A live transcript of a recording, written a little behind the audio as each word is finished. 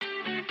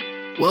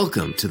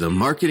Welcome to the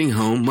Marketing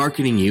Home,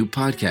 Marketing You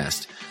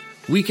podcast.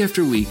 Week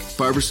after week,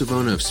 Barbara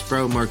Savona of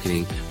Sprout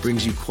Marketing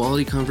brings you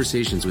quality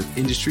conversations with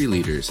industry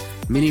leaders,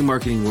 mini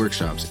marketing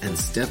workshops, and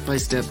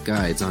step-by-step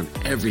guides on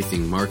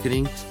everything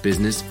marketing,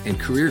 business, and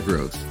career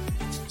growth.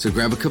 So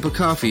grab a cup of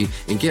coffee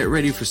and get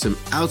ready for some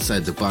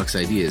outside-the-box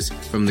ideas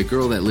from the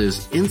girl that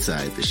lives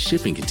inside the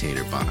shipping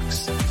container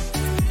box.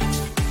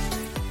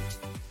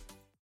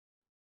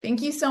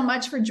 Thank you so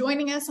much for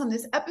joining us on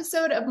this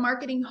episode of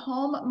Marketing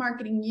Home,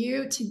 Marketing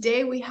You.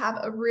 Today we have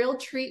a real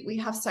treat. We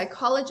have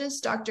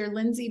psychologist Dr.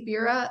 Lindsay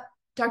Bira.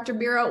 Dr.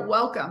 Bira,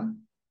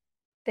 welcome.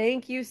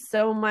 Thank you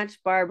so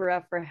much,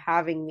 Barbara, for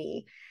having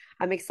me.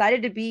 I'm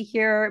excited to be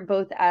here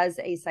both as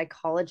a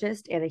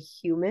psychologist and a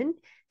human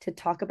to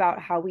talk about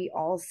how we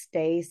all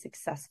stay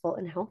successful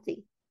and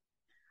healthy.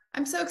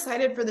 I'm so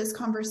excited for this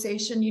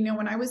conversation. You know,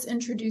 when I was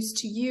introduced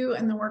to you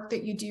and the work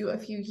that you do a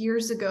few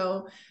years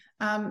ago,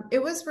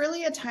 it was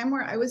really a time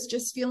where I was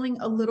just feeling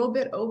a little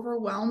bit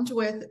overwhelmed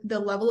with the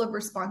level of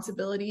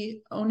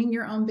responsibility, owning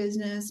your own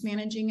business,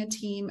 managing a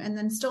team, and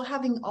then still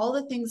having all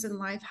the things in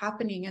life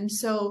happening. And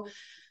so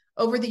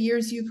over the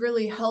years, you've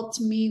really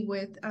helped me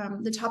with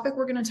the topic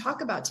we're going to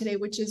talk about today,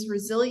 which is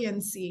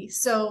resiliency.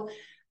 So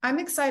I'm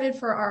excited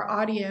for our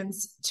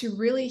audience to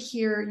really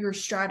hear your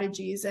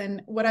strategies.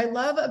 And what I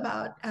love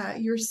about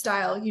your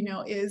style, you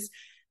know, is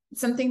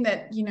something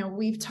that, you know,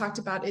 we've talked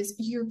about is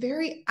you're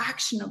very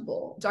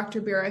actionable,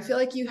 Dr. Bira. I feel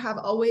like you have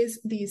always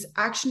these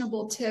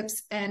actionable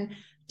tips. And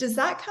does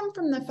that come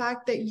from the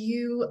fact that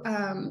you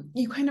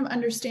kind of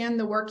understand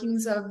the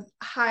workings of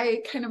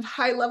high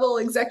level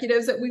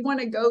executives that we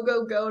want to go,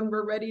 and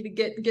we're ready to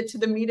get to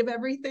the meat of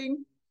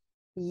everything?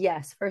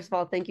 Yes. First of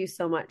all, thank you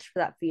so much for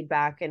that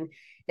feedback. And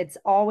it's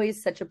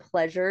always such a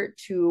pleasure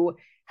to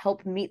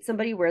help meet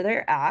somebody where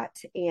they're at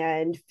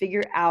and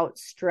figure out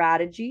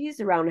strategies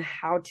around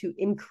how to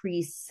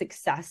increase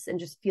success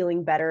and just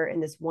feeling better in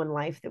this one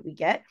life that we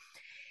get.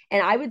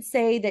 And I would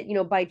say that, you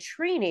know, by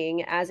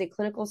training as a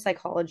clinical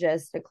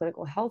psychologist, a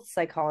clinical health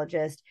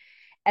psychologist,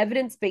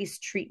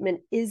 evidence-based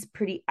treatment is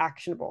pretty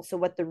actionable. So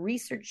what the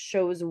research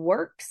shows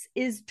works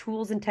is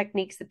tools and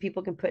techniques that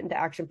people can put into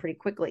action pretty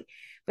quickly.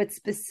 But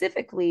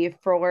specifically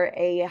for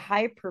a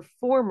high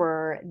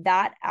performer,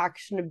 that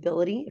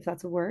actionability, if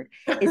that's a word,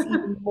 is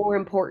even more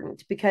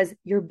important because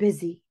you're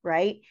busy,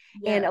 right?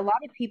 Yeah. And a lot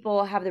of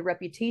people have the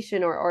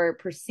reputation or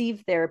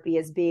perceive therapy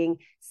as being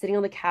sitting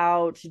on the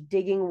couch,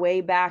 digging way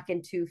back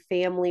into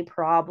family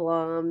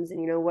problems and,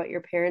 you know, what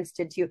your parents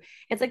did to you.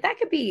 It's like that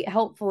could be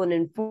helpful and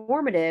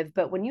informative,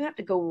 but when you have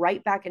to go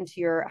right back into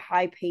your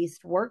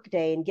high-paced work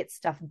day and get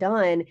stuff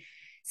done,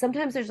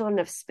 sometimes there's not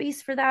enough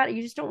space for that.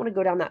 You just don't want to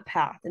go down that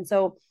path. And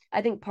so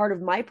I think part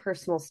of my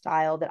personal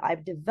style that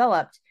I've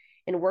developed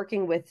in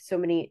working with so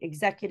many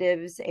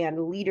executives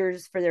and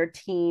leaders for their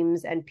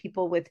teams and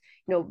people with,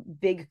 you know,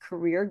 big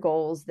career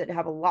goals that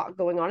have a lot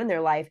going on in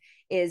their life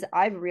is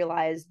I've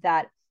realized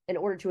that in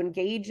order to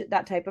engage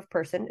that type of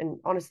person, and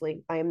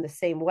honestly, I am the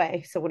same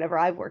way. So whenever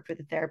I've worked with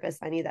a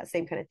therapist, I need that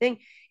same kind of thing,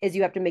 is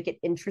you have to make it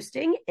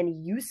interesting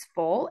and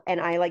useful.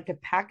 And I like to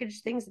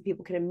package things that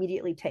people can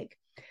immediately take.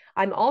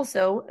 I'm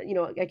also, you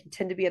know, I can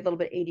tend to be a little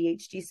bit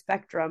ADHD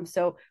spectrum.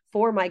 So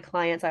for my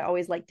clients, I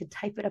always like to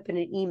type it up in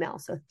an email.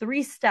 So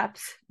 3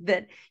 steps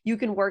that you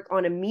can work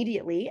on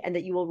immediately and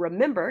that you will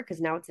remember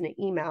because now it's in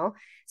an email.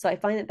 So I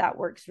find that that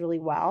works really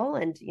well.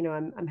 And, you know,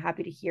 I'm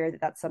happy to hear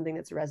that that's something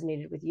that's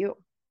resonated with you.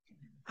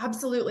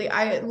 Absolutely.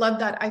 I love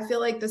that. I feel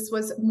like this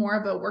was more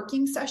of a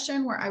working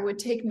session where I would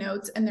take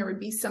notes and there would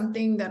be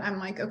something that I'm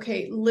like,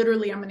 okay,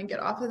 literally, I'm going to get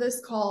off of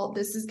this call.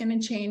 This is going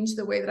to change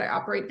the way that I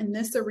operate in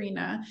this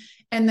arena.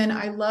 And then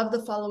I love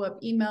the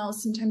follow-up emails.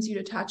 Sometimes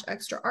you'd attach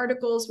extra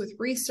articles with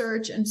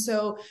research. And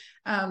so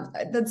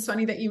that's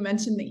funny that you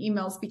mentioned the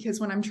emails because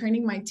when I'm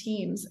training my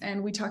teams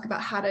and we talk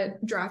about how to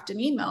draft an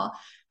email,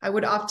 I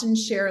would often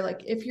share,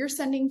 like, if you're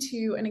sending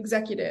to an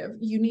executive,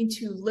 you need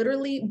to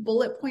literally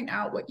bullet point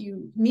out what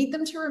you need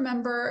them to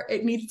remember.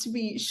 It needs to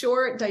be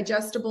short,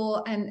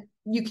 digestible, and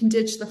you can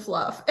ditch the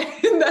fluff.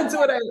 And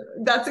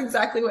that's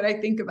exactly what I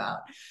think about.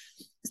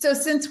 So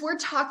since we're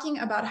talking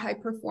about high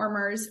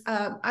performers,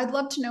 I'd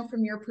love to know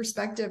from your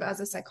perspective as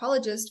a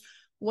psychologist,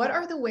 what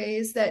are the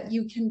ways that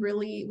you can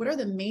really, what are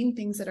the main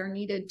things that are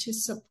needed to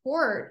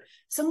support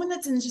someone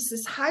that's in just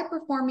this high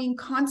performing,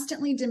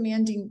 constantly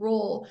demanding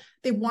role?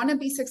 They want to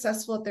be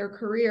successful at their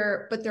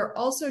career, but they're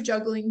also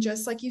juggling,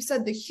 just like you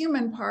said, the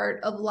human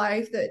part of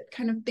life that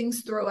kind of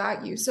things throw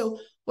at you. So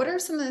what are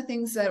some of the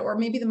things that, or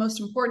maybe the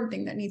most important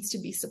thing that needs to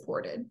be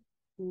supported?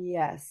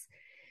 Yes.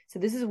 So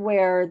this is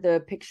where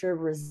the picture of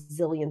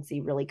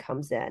resiliency really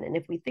comes in. And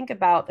if we think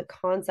about the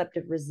concept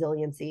of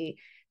resiliency,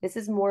 this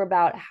is more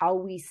about how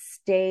we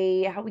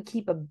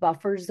keep a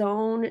buffer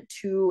zone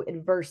to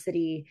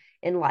adversity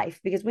in life,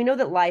 because we know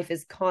that life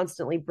is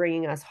constantly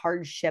bringing us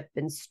hardship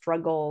and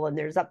struggle, and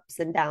there's ups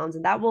and downs,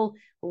 and that will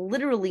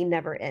literally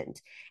never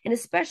end. And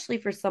especially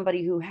for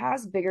somebody who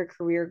has bigger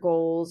career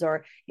goals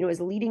or, you know,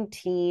 is leading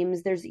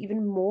teams, there's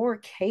even more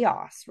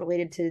chaos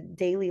related to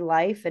daily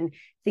life and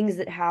things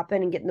that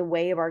happen and get in the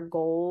way of our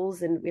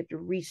goals, and we have to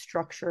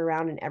restructure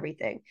around and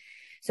everything.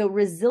 So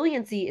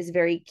resiliency is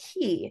very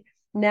key.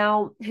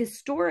 Now,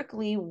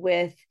 historically,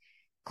 with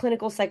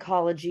clinical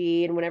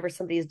psychology and whenever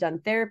somebody has done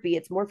therapy,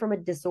 it's more from a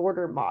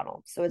disorder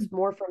model. So it's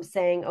more from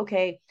saying,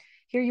 okay,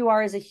 here you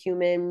are as a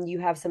human, you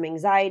have some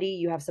anxiety,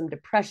 you have some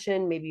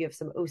depression, maybe you have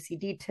some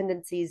OCD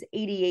tendencies,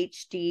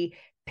 ADHD,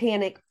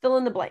 panic, fill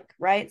in the blank,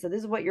 right? So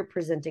this is what you're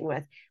presenting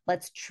with.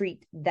 Let's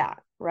treat that,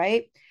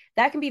 right?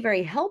 That can be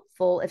very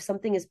helpful if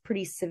something is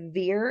pretty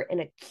severe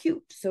and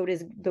acute. So it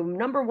is the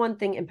number one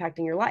thing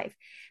impacting your life.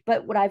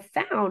 But what I've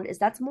found is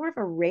that's more of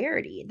a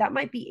rarity. That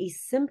might be a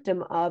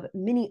symptom of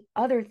many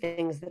other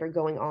things that are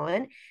going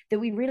on that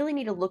we really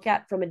need to look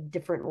at from a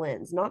different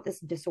lens, not this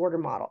disorder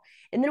model.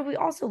 And then if we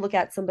also look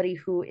at somebody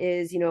who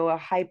is, a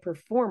high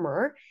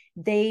performer,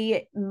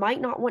 they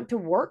might not want to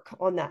work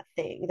on that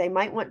thing. They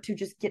might want to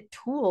just get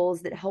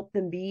tools that help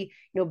them be,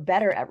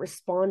 better at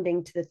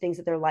responding to the things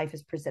that their life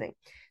is presenting.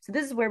 So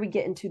this is where we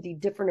get into the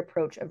different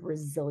approach of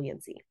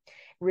resiliency.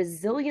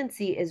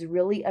 Resiliency is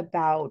really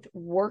about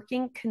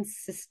working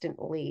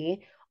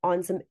consistently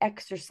on some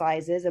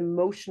exercises,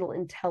 emotional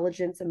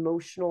intelligence,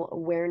 emotional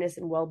awareness,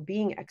 and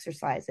well-being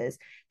exercises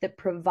that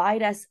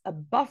provide us a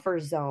buffer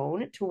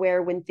zone to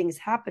where when things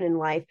happen in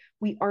life,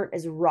 we aren't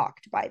as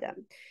rocked by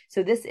them.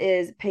 So this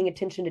is paying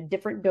attention to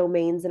different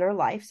domains in our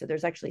life. So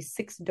there's actually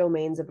 6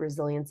 domains of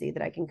resiliency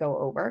that I can go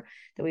over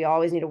that we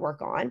always need to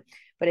work on.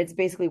 But it's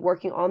basically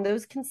working on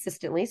those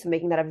consistently. So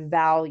making that a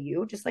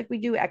value, just like we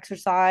do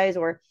exercise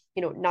or,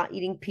 not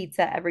eating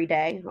pizza every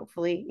day.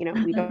 Hopefully,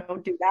 we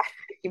don't do that,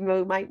 even though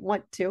we might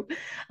want to.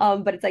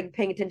 But it's like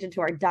paying attention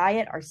to our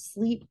diet, our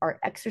sleep, our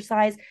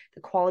exercise,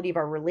 the quality of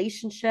our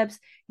relationships.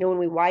 When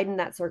we widen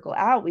that circle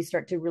out, we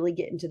start to really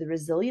get into the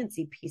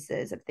resiliency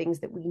pieces of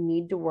things that we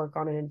need to work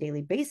on a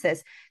daily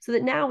basis so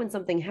that now when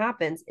something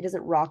happens, it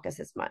doesn't rock us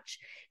as much.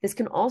 This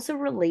can also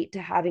relate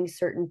to having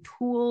certain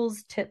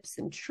tools, tips,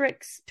 and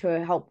tricks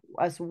to help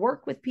us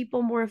work with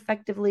people more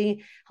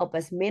effectively, help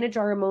us manage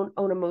our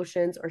own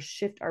emotions, or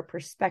shift our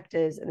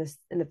perspectives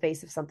in the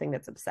face of something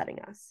that's upsetting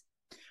us.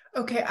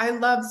 Okay, I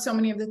love so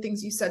many of the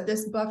things you said.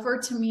 This buffer,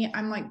 to me,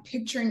 I'm like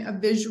picturing a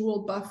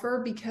visual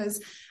buffer,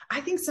 because I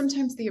think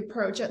sometimes the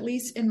approach, at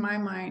least in my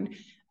mind,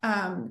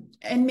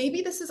 and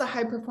maybe this is a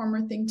high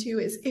performer thing too,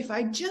 is if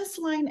I just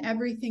line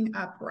everything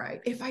up right,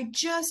 if I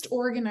just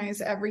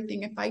organize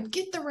everything, if I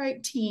get the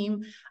right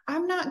team,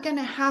 I'm not going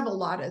to have a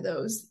lot of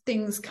those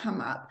things come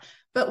up.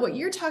 But what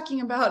you're talking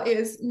about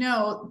is,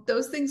 no,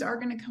 those things are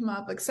going to come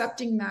up,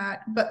 accepting that,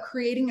 but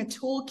creating a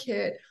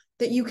toolkit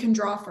that you can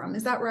draw from.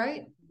 Is that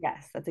right?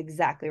 Yes, that's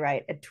exactly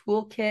right. A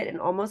toolkit, and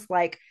almost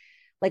like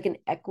an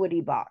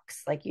equity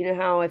box. Like,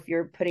 how if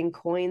you're putting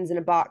coins in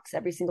a box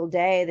every single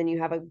day, then you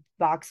have a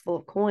box full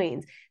of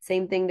coins.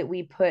 Same thing that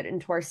we put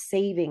into our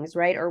savings,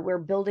 right? Or we're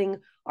building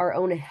our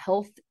own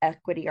health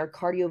equity, our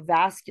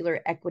cardiovascular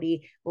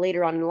equity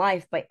later on in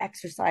life by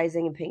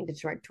exercising and paying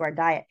attention to our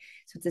diet.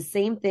 So it's the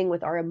same thing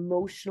with our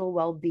emotional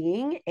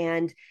well-being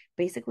and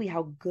basically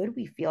how good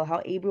we feel,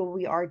 how able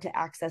we are to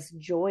access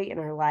joy in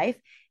our life.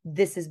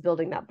 This is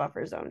building that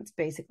buffer zone. It's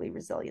basically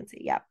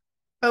resiliency. Yeah.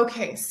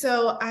 Okay,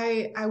 so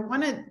I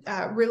want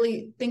to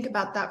really think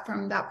about that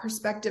from that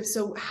perspective.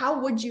 So how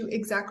would you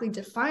exactly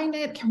define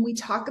it? Can we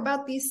talk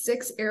about these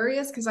 6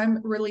 areas? Because I'm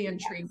really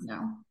intrigued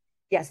now.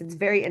 Yes, it's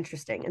very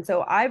interesting. And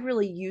so I've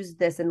really used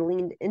this and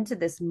leaned into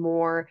this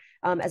more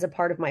as a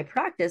part of my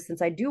practice,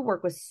 since I do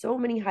work with so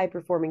many high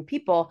performing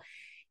people.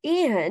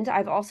 And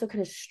I've also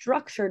kind of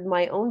structured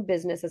my own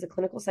business as a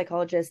clinical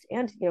psychologist,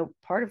 and,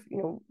 part of,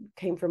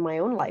 came from my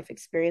own life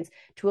experience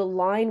to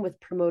align with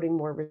promoting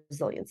more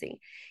resiliency.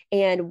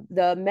 And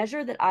the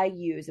measure that I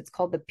use, it's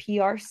called the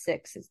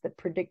PR6. It's the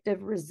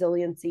Predictive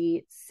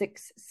Resiliency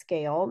 6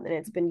 scale, and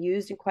it's been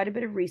used in quite a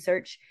bit of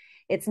research.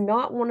 It's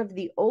not one of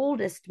the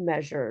oldest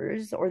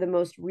measures or the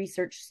most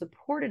research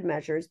supported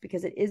measures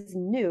because it is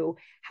new.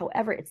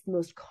 However, it's the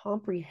most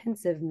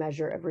comprehensive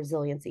measure of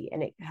resiliency,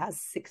 and it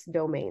has 6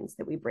 domains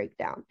that we break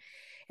down.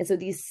 And so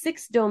these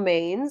 6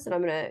 domains, and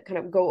I'm going to kind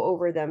of go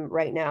over them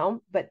right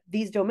now, but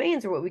these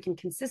domains are what we can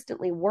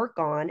consistently work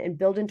on and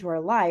build into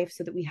our life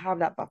so that we have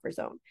that buffer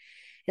zone.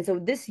 And so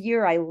this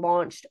year I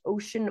launched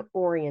Ocean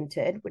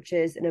Oriented, which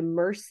is an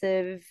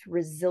immersive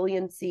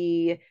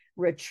resiliency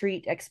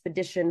retreat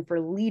expedition for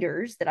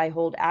leaders that I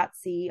hold at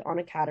sea on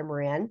a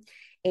catamaran.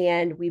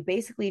 And we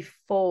basically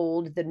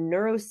fold the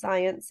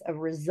neuroscience of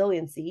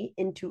resiliency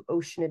into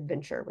ocean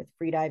adventure with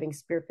freediving,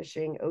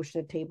 spearfishing,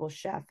 ocean table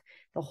chef,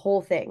 the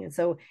whole thing. And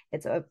so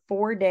it's a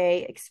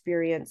 4-day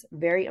experience,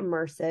 very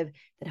immersive,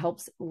 that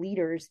helps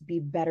leaders be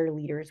better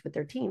leaders with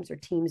their teams, or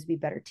teams be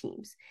better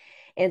teams.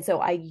 And so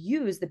I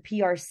use the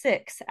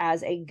PR6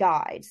 as a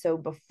guide. So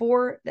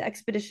before the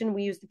expedition,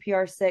 we use the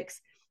PR6.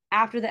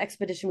 After the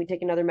expedition, we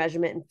take another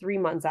measurement, and 3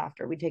 months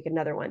after, we take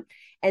another one.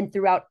 And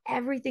throughout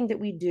everything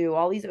that we do,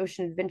 all these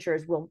ocean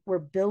adventures, we're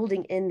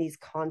building in these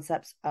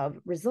concepts of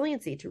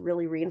resiliency to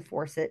really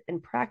reinforce it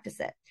and practice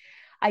it.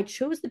 I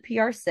chose the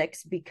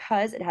PR6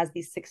 because it has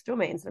these 6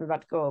 domains that I'm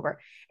about to go over.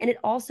 And it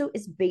also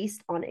is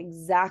based on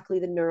exactly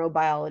the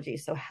neurobiology.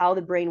 So how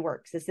the brain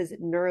works. This is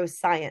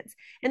neuroscience.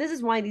 And this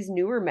is why these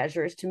newer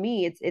measures, to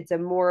me, it's a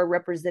more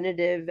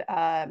representative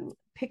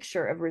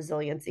picture of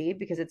resiliency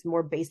because it's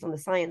more based on the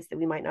science that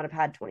we might not have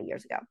had 20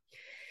 years ago.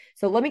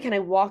 So let me kind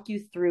of walk you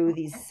through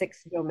these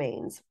 6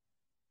 domains.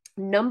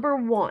 Number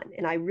one,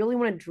 and I really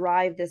want to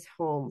drive this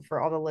home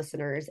for all the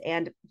listeners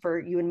and for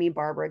you and me,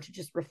 Barbara, to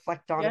just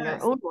reflect on in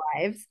our own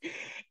lives,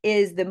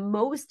 is the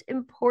most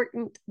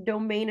important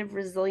domain of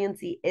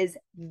resiliency is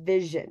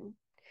vision.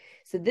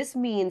 So this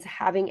means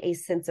having a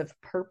sense of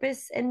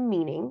purpose and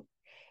meaning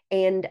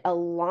and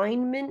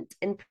alignment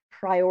and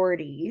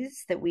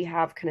priorities that we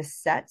have kind of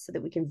set so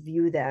that we can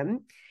view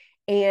them,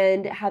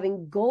 and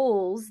having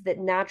goals that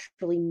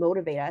naturally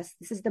motivate us.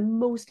 This is the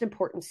most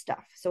important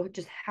stuff. So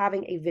just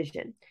having a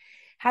vision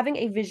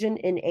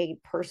in a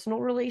personal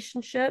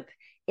relationship,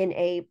 in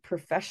a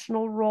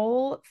professional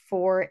role,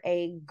 for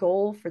a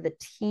goal for the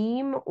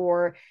team,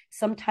 or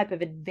some type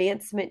of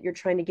advancement you're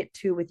trying to get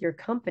to with your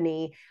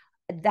company.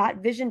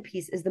 That vision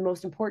piece is the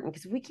most important,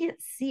 because if we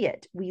can't see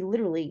it, we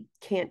literally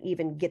can't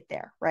even get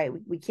there, right?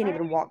 We can't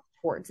even walk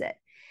towards it.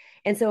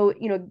 And so,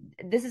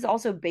 this is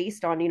also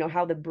based on,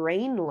 how the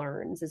brain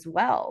learns as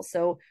well.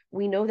 So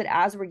we know that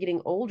as we're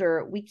getting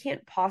older, we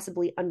can't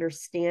possibly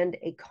understand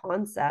a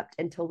concept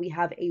until we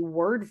have a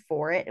word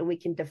for it and we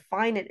can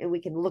define it and we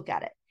can look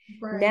at it.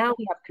 Right. Now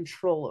we have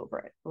control over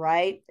it,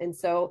 right? And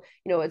so,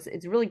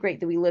 it's really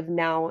great that we live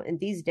now in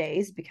these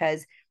days,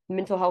 because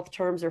mental health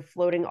terms are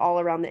floating all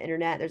around the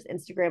internet. There's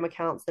Instagram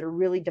accounts that are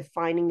really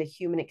defining the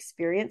human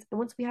experience. And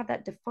once we have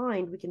that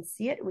defined, we can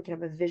see it and we can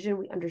have a vision.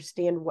 We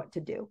understand what to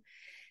do.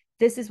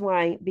 This is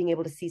why being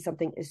able to see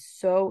something is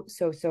so,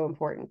 so, so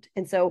important.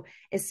 And so,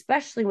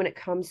 especially when it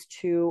comes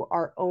to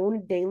our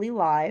own daily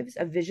lives,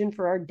 a vision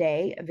for our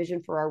day, a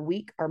vision for our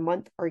week, our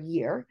month, our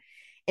year,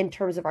 in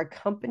terms of our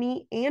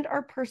company and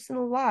our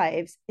personal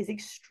lives, is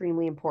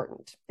extremely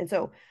important. And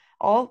so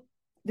all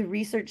the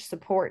research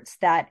supports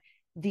that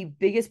the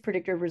biggest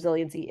predictor of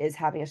resiliency is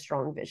having a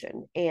strong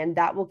vision, and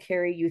that will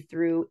carry you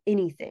through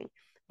anything.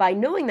 By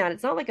knowing that,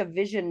 it's not like a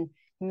vision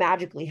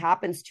magically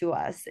happens to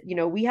us.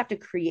 We have to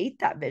create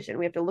that vision.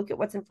 We have to look at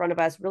what's in front of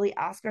us, really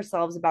ask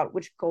ourselves about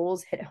which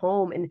goals hit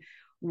home and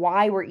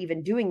why we're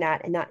even doing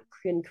that. And that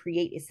can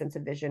create a sense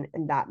of vision,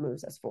 and that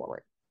moves us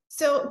forward.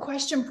 So,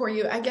 question for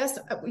you, I guess,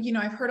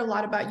 I've heard a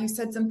lot about, you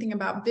said something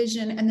about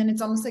vision, and then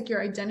it's almost like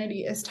your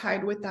identity is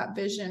tied with that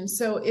vision.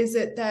 So is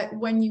it that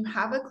when you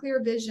have a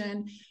clear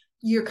vision,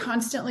 you're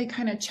constantly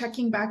kind of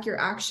checking back your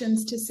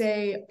actions to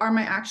say, are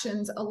my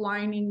actions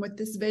aligning with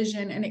this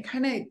vision? And it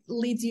kind of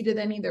leads you to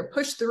then either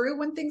push through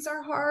when things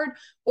are hard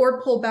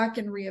or pull back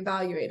and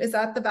reevaluate. Is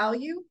that the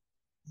value?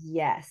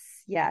 Yes.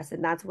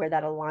 And that's where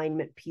that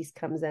alignment piece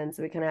comes in.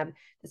 So we kind of have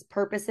this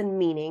purpose and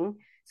meaning.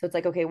 So it's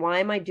like, okay, why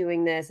am I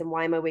doing this? And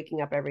why am I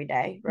waking up every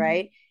day?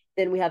 Right. Mm-hmm.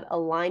 Then we have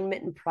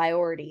alignment and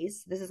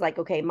priorities. This is like,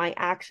 okay, my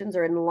actions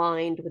are in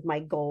line with my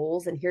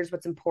goals, and here's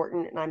what's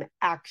important, and I'm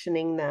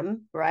actioning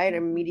them, right?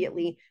 I'm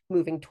immediately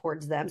moving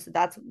towards them. So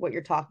that's what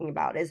you're talking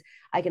about, is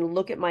I can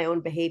look at my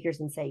own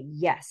behaviors and say,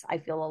 yes, I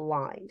feel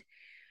aligned.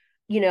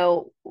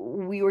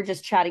 We were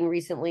just chatting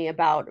recently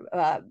about,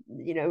 kind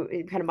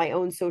of my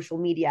own social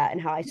media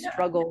and how I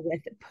struggle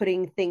with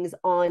putting things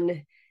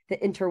on the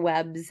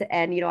interwebs.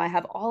 And, I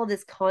have all of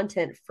this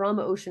content from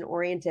Ocean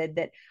Oriented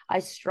that I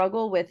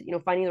struggle with,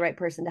 finding the right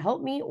person to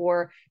help me,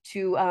 or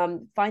to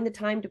find the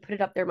time to put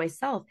it up there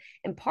myself.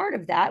 And part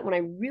of that, when I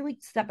really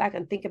step back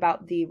and think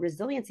about the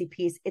resiliency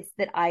piece, it's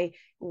that I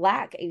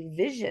lack a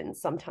vision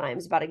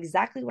sometimes about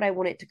exactly what I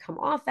want it to come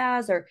off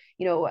as, or,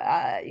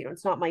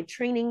 it's not my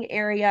training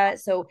area.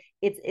 So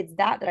it's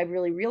that I've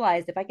really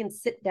realized, if I can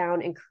sit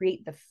down and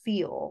create the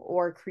feel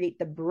or create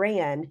the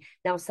brand,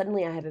 now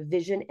suddenly I have a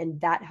vision,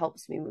 and that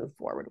helps me move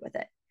forward with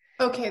it.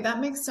 Okay, that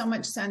makes so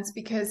much sense,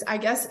 because I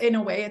guess in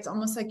a way it's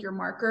almost like your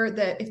marker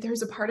that if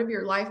there's a part of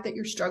your life that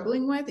you're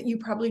struggling with, you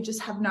probably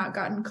just have not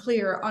gotten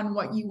clear on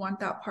what you want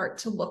that part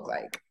to look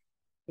like.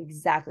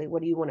 Exactly.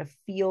 What do you want to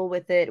feel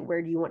with it?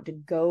 Where do you want to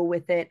go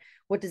with it?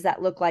 What does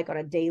that look like on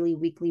a daily,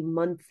 weekly,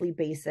 monthly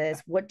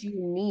basis? What do you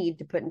need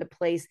to put into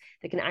place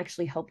that can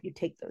actually help you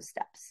take those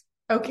steps?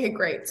 Okay,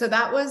 great. So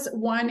that was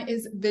one,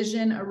 is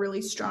vision, a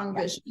really strong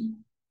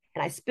vision.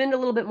 And I spend a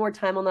little bit more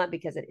time on that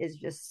because it is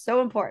just so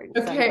important.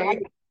 Okay.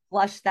 So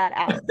flush that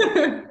out.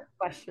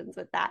 Questions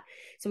with that.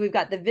 So we've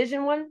got the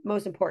vision one,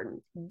 most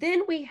important.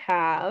 Then we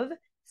have,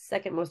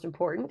 second most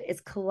important,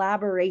 is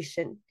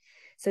collaboration.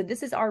 So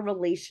this is our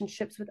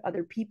relationships with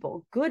other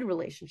people, good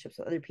relationships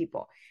with other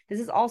people.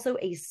 This is also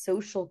a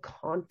social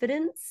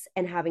confidence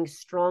and having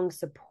strong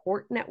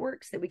support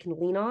networks that we can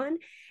lean on,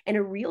 and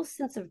a real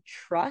sense of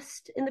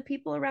trust in the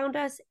people around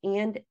us,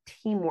 and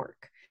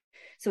teamwork.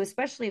 So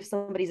especially if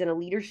somebody's in a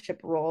leadership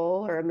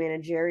role or a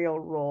managerial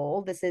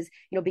role, this is,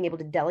 being able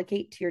to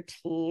delegate to your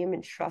team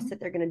and trust that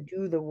they're going to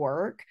do the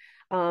work.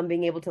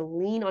 Being able to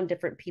lean on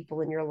different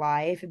people in your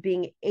life,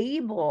 being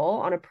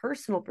able, on a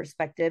personal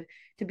perspective,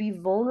 to be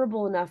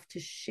vulnerable enough to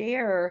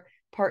share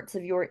parts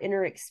of your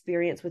inner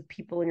experience with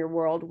people in your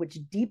world, which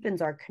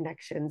deepens our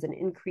connections and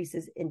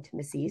increases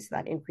intimacy. So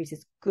that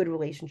increases good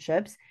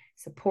relationships,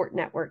 support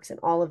networks, and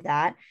all of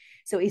that.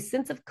 So a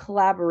sense of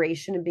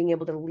collaboration and being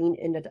able to lean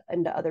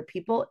into other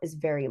people is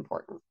very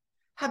important.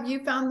 Have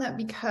you found that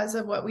because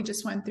of what we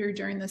just went through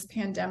during this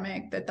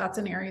pandemic, that that's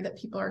an area that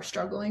people are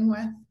struggling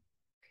with?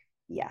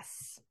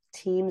 Yes.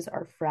 Teams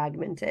are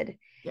fragmented.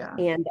 Yeah.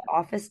 And the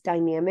office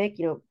dynamic,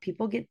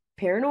 people get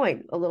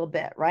paranoid a little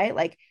bit, right?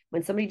 Like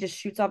when somebody just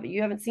shoots off,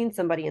 you haven't seen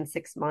somebody in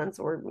 6 months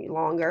or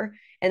longer,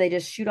 and they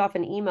just shoot off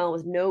an email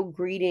with no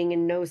greeting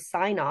and no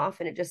sign off,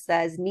 and it just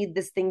says, need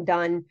this thing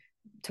done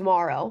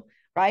tomorrow,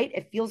 right?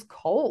 It feels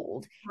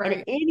cold. Right.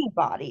 And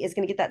anybody is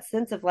going to get that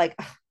sense of like,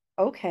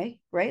 okay,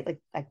 right? Like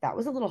that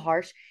was a little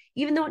harsh,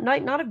 even though it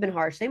might not have been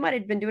harsh. They might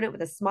have been doing it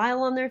with a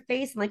smile on their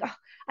face and like, oh,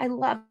 I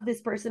love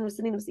this person was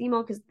sending this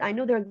email because I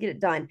know they'll get it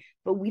done,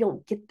 but we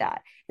don't get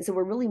that. And so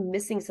we're really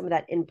missing some of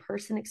that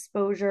in-person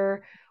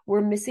exposure.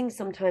 We're missing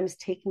sometimes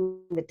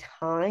taking the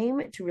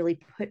time to really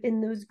put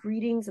in those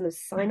greetings and those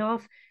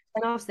sign-offs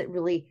that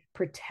really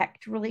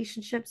protect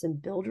relationships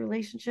and build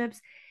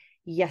relationships.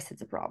 Yes,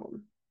 it's a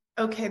problem.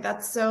 Okay,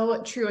 that's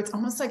so true. It's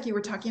almost like you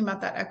were talking about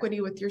that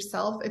equity with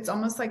yourself. It's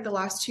almost like the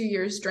last 2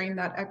 years drained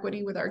that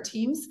equity with our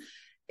teams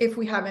if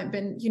we haven't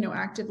been,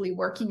 actively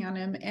working on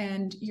them.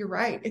 And you're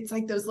right. It's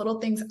like those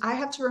little things. I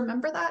have to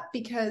remember that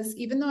because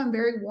even though I'm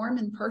very warm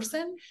in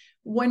person,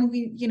 when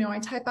we, I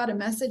type out a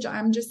message,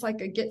 I'm just like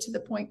a get to the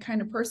point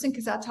kind of person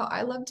because that's how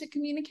I love to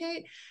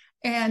communicate.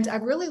 And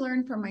I've really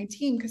learned from my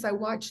team because I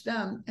watch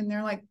them and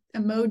they're like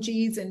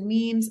emojis and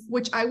memes,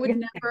 which I would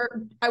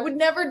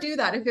never do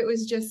that if it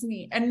was just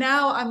me. And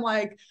now I'm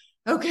like,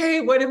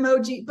 okay, what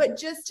emoji? But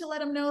just to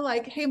let them know,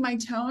 like, hey, my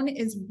tone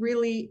is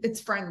really,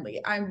 it's friendly.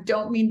 I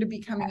don't mean to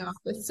be coming off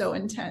with so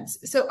intense.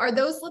 So are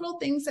those little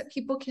things that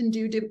people can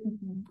do to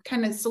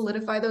kind of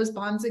solidify those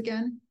bonds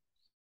again?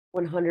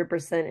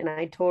 100%. And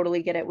I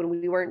totally get it. When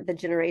we weren't the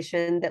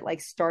generation that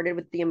like started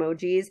with the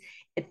emojis,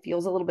 it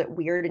feels a little bit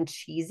weird and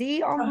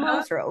cheesy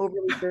almost or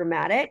overly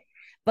dramatic.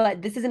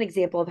 But this is an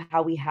example of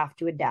how we have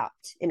to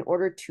adapt. In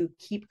order to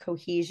keep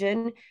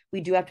cohesion,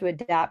 we do have to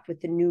adapt with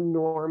the new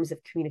norms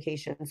of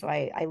communication. So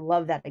I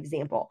love that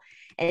example.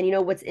 And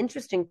what's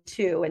interesting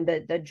too, and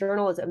the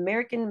journal is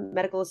American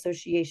Medical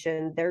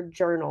Association, their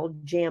journal,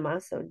 JAMA,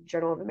 so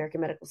Journal of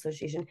American Medical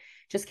Association,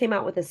 just came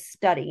out with a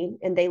study,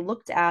 and they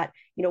looked at,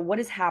 what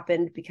has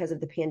happened because of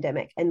the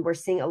pandemic. And we're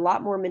seeing a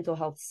lot more mental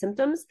health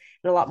symptoms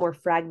and a lot more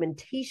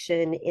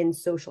fragmentation in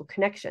social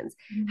connections.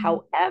 Mm-hmm.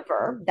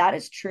 However, that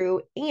is true.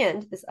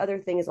 And this other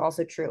thing is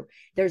also true.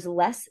 There's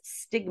less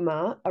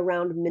stigma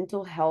around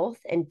mental health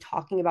and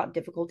talking about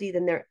difficulty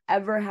than there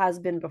ever has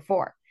been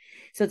before.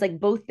 So it's like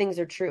both things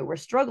are true. We're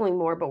struggling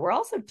more, but we're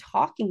also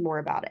talking more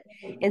about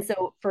it. And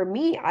so for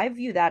me, I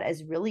view that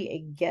as really a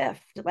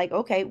gift. Like,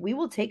 okay, we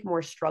will take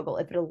more struggle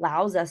if it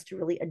allows us to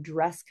really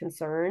address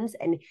concerns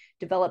and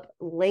develop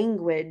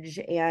language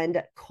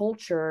and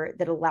culture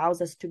that allows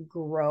us to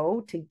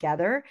grow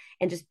together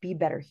and just be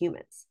better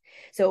humans.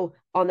 So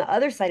on the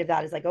other side of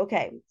that is like,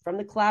 okay, from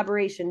the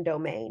collaboration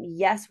domain,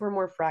 yes, we're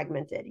more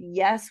fragmented.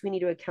 Yes, we need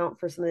to account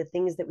for some of the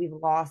things that we've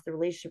lost, the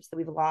relationships that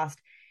we've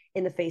lost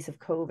in the face of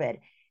COVID.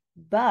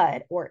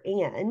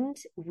 And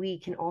we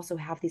can also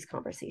have these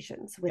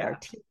conversations with our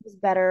teams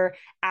better,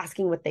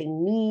 asking what they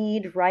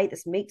need, right?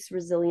 This makes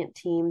resilient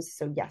teams.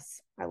 So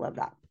yes, I love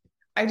that.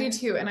 I do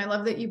too. And I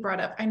love that you brought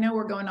up, I know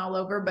we're going all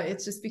over, but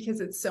it's just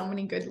because it's so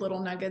many good little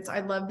nuggets.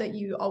 I love that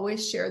you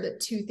always share that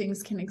two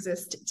things can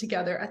exist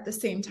together at the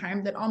same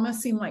time that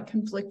almost seem like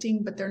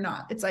conflicting, but they're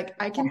not. It's like,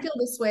 I can feel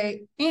this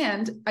way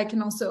and I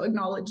can also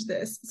acknowledge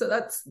this. So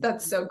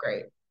that's so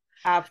great.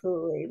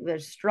 Absolutely.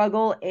 There's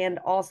struggle, and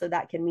also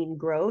that can mean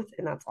growth,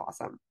 and that's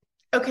awesome.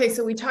 Okay,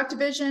 so we talked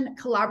vision,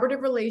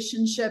 collaborative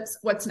relationships.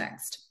 What's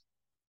next?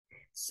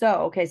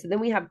 So then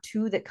we have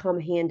two that come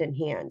hand in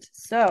hand.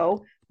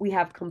 So we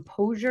have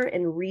composure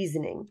and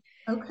reasoning.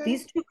 Okay.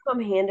 These two come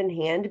hand in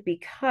hand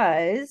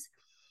because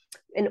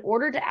in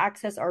order to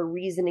access our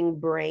reasoning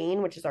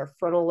brain, which is our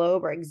frontal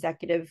lobe, our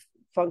executive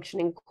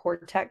functioning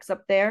cortex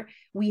up there,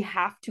 we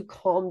have to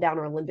calm down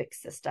our limbic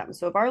system.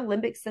 So if our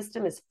limbic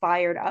system is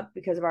fired up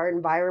because of our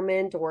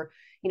environment or,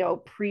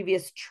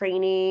 previous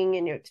training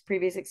and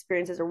previous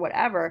experiences or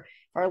whatever,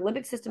 if our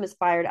limbic system is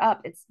fired up,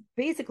 it's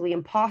basically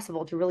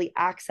impossible to really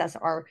access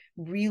our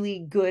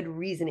really good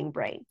reasoning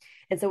brain.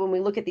 And so when we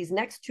look at these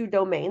next two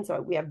domains,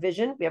 so we have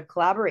vision, we have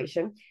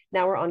collaboration,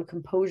 now we're on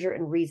composure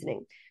and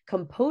reasoning.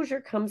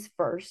 Composure comes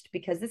first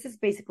because this is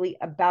basically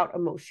about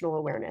emotional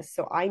awareness.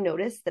 So I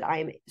notice that I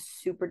am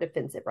super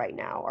defensive right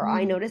now, or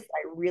I notice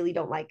that I really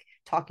don't like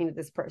talking to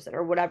this person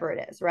or whatever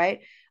it is,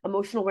 right?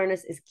 Emotional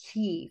awareness is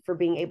key for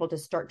being able to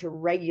start to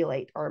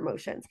regulate our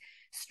emotions.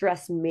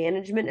 Stress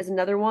management is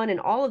another one. And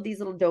all of these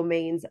little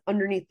domains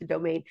underneath the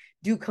domain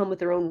do come with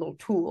their own little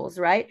tools,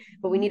 right?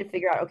 But we need to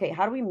figure out, okay,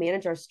 how do we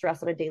manage our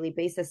stress on a daily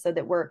basis so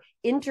that we're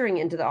entering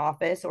into the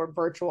office or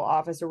virtual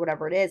office or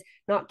whatever it is,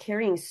 not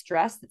carrying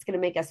stress that's going to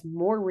make us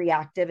more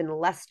reactive and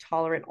less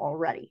tolerant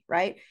already,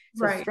 right?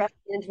 So stress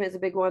management is a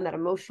big one. That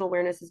emotional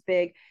awareness is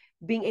big.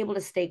 Being able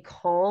to stay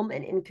calm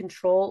and in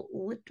control,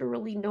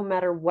 literally no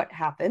matter what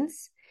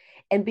happens,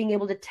 and being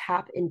able to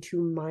tap into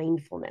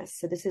mindfulness.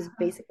 So this is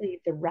basically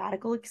the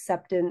radical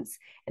acceptance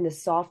and the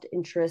soft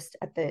interest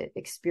at the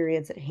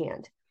experience at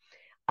hand.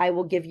 I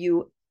will give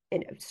you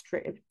a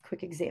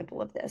quick example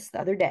of this.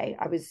 The other day,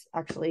 it was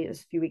a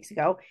few weeks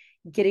ago,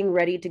 getting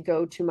ready to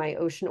go to my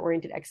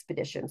ocean-oriented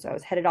expedition. So I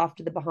was headed off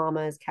to the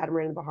Bahamas,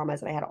 catamaran in the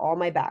Bahamas, and I had all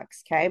my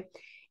bags, okay?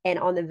 And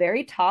on the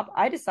very top,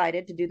 I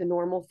decided to do the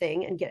normal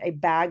thing and get a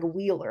bag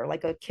wheeler,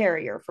 like a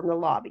carrier from the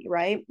lobby,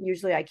 right?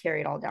 Usually I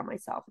carry it all down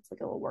myself. It's like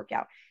a little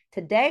workout.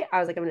 Today, I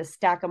was like, I'm going to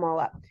stack them all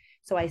up.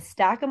 So I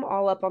stack them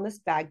all up on this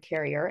bag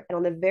carrier. And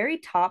on the very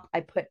top,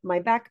 I put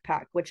my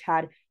backpack, which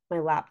had my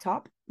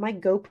laptop, my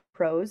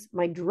GoPros,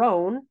 my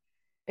drone,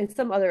 and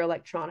some other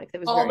electronic that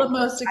was all the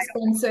most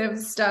expensive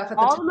stuff.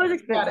 All the most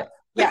expensive.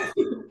 Yeah.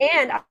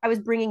 And I was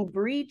bringing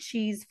brie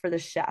cheese for the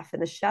chef.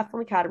 And the chef on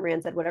the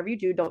catamaran said, whatever you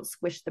do, don't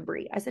squish the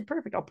brie. I said,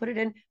 perfect. I'll put it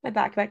in my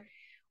backpack.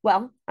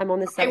 Well, I'm on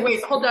the seventh.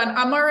 Wait, hold on.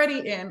 I'm already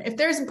in. If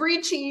there's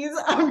brie cheese,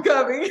 I'm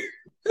coming.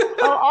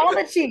 Oh, all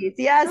the cheese.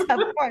 Yes, of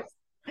course.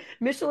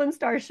 Michelin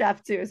star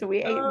chef too. So we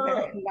ate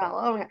very well.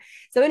 Oh my God.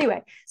 So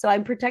anyway, so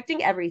I'm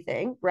protecting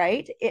everything,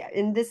 right,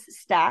 in this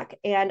stack.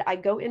 And I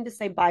go in to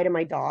say bye to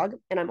my dog.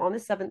 And I'm on the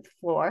 7th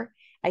floor.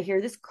 I hear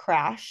this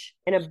crash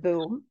and a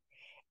boom.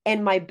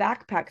 And my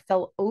backpack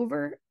fell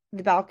over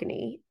the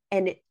balcony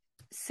and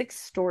 6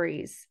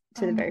 stories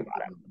to the very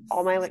bottom.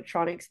 All my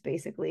electronics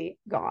basically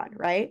gone,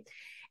 right?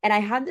 And I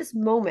had this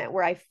moment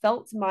where I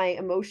felt my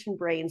emotion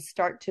brain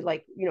start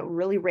to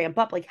really ramp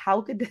up. Like,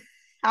 how could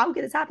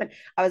this happen?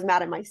 I was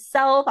mad at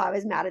myself. I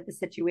was mad at the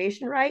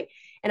situation, right?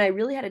 And I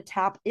really had to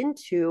tap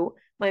into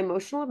my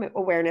emotional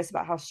awareness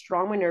about how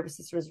strong my nervous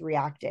system was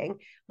reacting,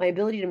 my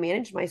ability to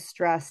manage my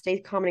stress, stay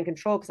calm and in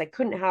control, because I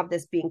couldn't have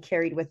this being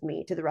carried with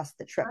me to the rest of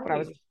the trip when I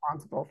was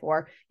responsible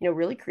for,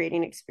 really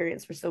creating an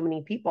experience for so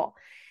many people.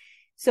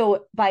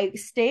 So by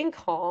staying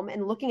calm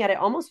and looking at it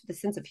almost with a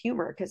sense of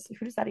humor, because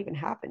who does that even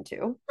happen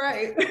to?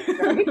 Right.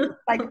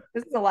 Like,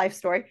 this is a life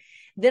story.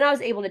 Then I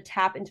was able to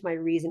tap into my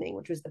reasoning,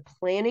 which was the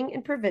planning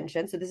and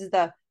prevention. So this is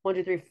the 1,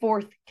 2, 3,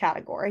 4th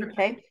category.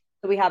 Okay.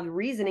 So we have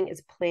reasoning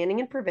is planning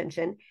and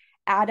prevention.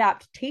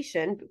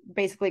 Adaptation,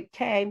 basically,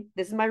 okay,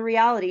 this is my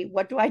reality.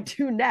 What do I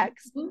do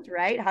next?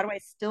 Right? How do I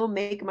still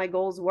make my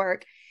goals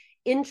work?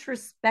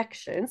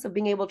 Introspection, so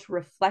being able to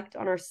reflect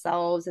on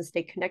ourselves and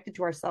stay connected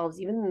to ourselves,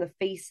 even in the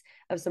face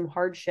of some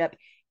hardship.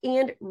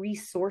 And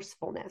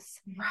resourcefulness,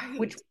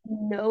 which we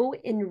know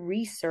in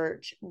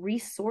research,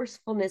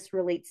 resourcefulness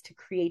relates to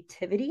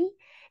creativity,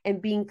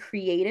 and being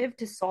creative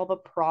to solve a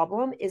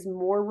problem is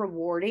more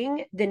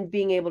rewarding than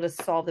being able to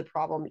solve the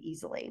problem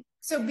easily.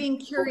 So being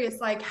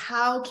curious, like,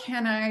 how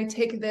can I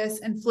take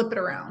this and flip it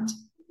around?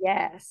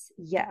 Yes.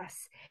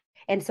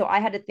 And so I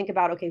had to think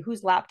about, okay,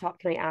 whose laptop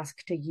can I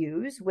ask to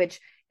use, which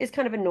is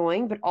kind of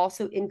annoying, but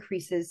also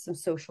increases some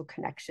social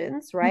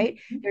connections, right?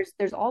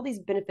 There's all these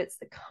benefits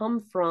that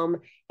come from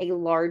a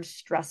large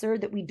stressor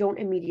that we don't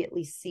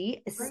immediately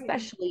see,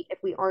 especially if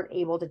we aren't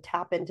able to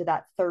tap into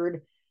that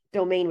third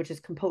domain, which is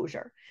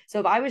composure. So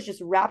if I was just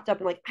wrapped up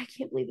in like, I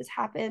can't believe this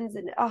happens,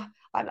 and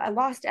I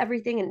lost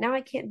everything, and now I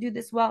can't do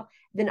this well,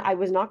 then I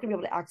was not going to be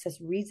able to access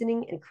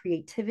reasoning and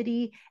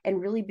creativity and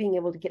really being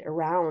able to get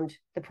around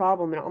the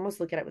problem and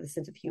almost look at it with a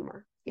sense of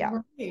humor.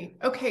 Yeah. Right.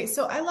 Okay.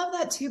 So I love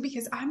that too,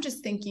 because I'm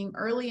just thinking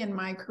early in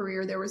my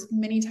career, there was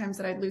many times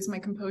that I'd lose my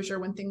composure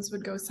when things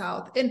would go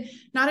south, and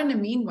not in a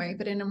mean way,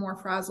 but in a more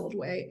frazzled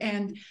way.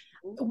 And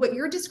what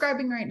you're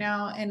describing right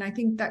now, and I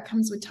think that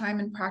comes with time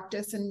and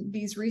practice and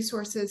these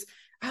resources,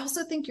 I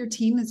also think your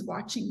team is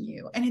watching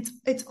you. And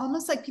it's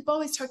almost like people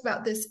always talk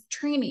about this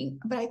training,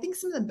 but I think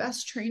some of the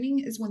best training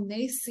is when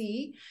they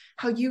see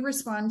how you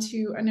respond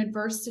to an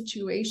adverse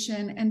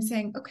situation and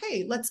saying,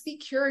 okay, let's be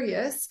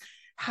curious.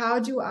 How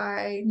do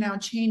I now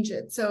change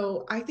it?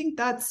 So I think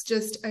that's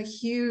just a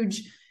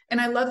huge, and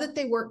I love that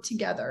they work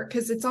together,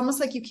 because it's almost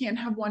like you can't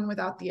have one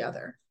without the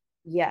other.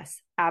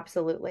 Yes,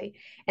 absolutely.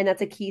 And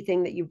that's a key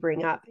thing that you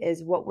bring up,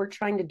 is what we're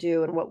trying to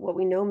do and what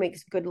we know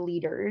makes good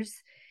leaders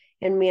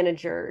and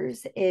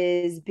managers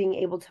is being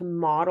able to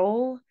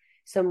model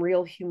some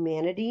real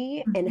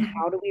humanity and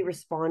how do we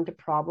respond to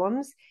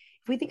problems.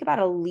 If we think about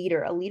a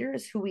leader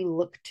is who we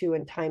look to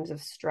in times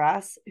of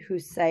stress, who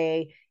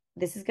say,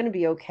 this is going to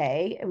be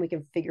okay, and we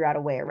can figure out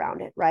a way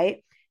around it,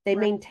 right? They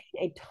maintain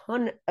a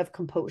ton of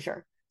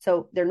composure.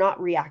 So they're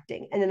not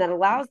reacting. And then that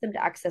allows them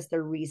to access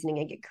their reasoning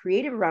and get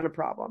creative around a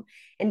problem.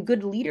 And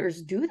good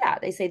leaders do that.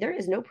 They say, there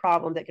is no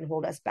problem that can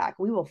hold us back.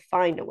 We will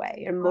find a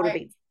way, and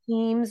motivates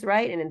teams,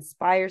 right? And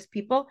inspires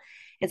people.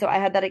 And so I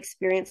had that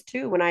experience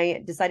too, when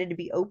I decided to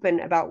be open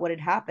about what had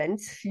happened,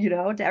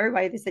 to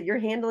everybody. They said, you're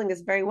handling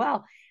this very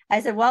well.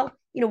 I said, well,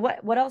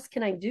 what else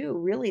can I do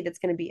really that's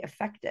going to be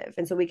effective?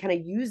 And so we kind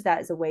of use that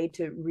as a way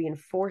to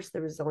reinforce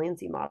the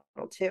resiliency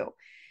model too.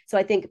 So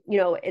I think,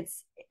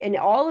 and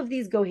all of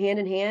these go hand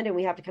in hand, and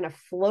we have to kind of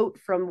float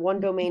from one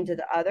domain to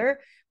the other,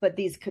 but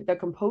the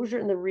composure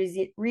and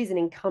the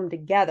reasoning come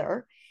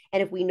together.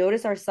 And if we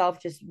notice ourselves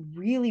just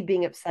really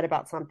being upset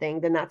about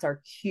something, then that's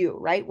our cue,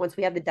 right? Once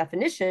we have the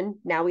definition,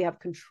 now we have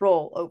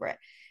control over it.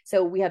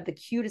 So we have the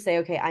cue to say,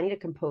 okay, I need to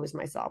compose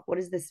myself. What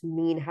does this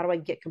mean? How do I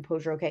get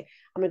composure? Okay,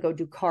 I'm going to go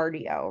do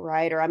cardio,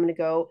 right? Or I'm going to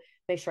go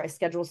make sure I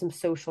schedule some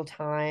social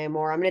time,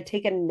 or I'm going to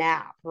take a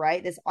nap,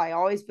 right? I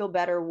always feel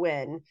better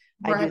when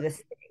I do this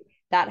thing.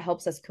 That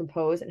helps us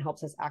compose and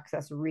helps us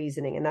access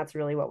reasoning. And that's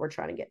really what we're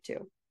trying to get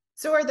to.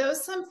 So are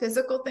those some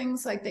physical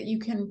things like that you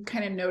can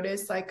kind of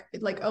notice, like,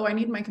 oh, I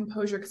need my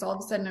composure because all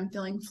of a sudden I'm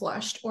feeling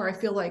flushed, or I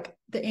feel like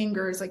the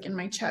anger is like in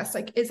my chest.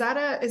 Like, is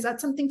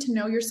that something to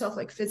know yourself,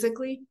 like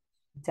physically?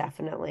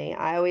 Definitely.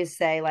 I always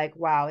say, like,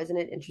 wow, isn't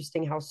it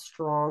interesting how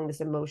strong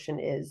this emotion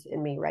is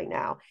in me right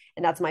now?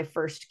 And that's my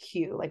first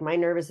cue. Like, my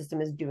nervous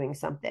system is doing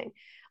something.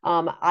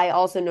 I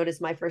also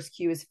notice my first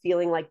cue is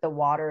feeling like the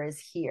water is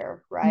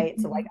here, right?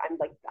 Mm-hmm. So like, I'm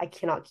like, I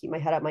cannot keep my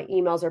head up. My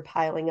emails are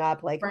piling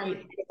up, like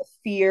the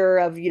fear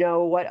of,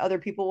 what other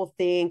people will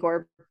think,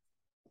 or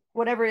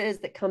whatever it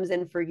is that comes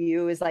in for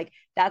you is like,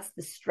 that's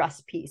the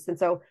stress piece. And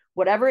so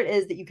whatever it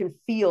is that you can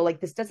feel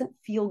like this doesn't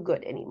feel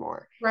good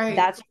anymore, right?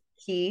 That's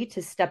key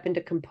to step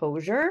into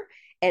composure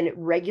and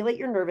regulate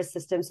your nervous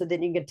system, so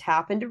then you can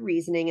tap into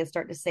reasoning and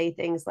start to say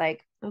things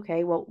like,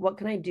 okay, well, what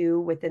can I do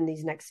within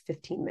these next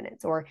 15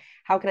 minutes? Or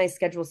how can I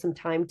schedule some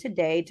time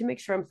today to make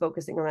sure I'm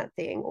focusing on that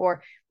thing?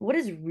 Or what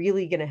is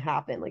really going to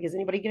happen? Like, is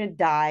anybody going to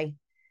die?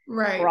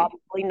 Right.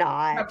 Probably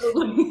not.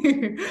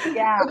 Probably.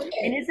 Yeah. Okay.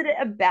 And is it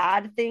a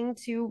bad thing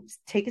to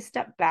take a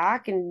step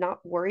back and not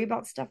worry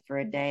about stuff for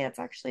a day? That's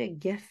actually a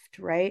gift,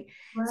 right?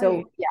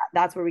 So yeah,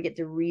 that's where we get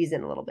to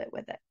reason a little bit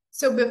with it.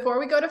 So before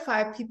we go to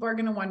 5, people are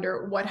going to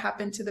wonder what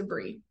happened to the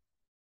brie.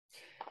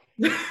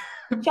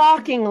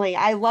 Shockingly,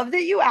 I love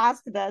that you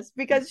asked this,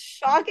 because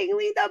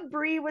shockingly, the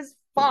brie was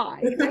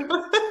fine.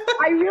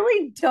 I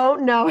really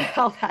don't know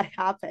how that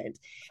happened.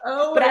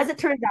 But as it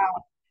turns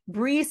out,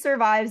 brie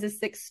survives a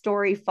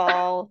 6-story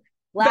fall.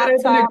 Better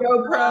than a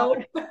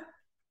GoPro.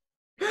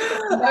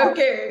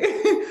 Okay.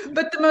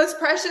 But the most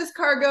precious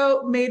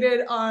cargo made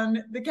it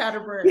on the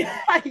catamaran.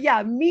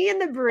 Yeah, me and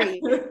the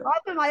brie.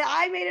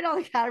 I made it on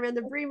the catamaran.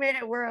 The brie made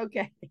it. We're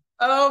okay.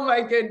 Oh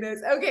my goodness.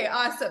 Okay,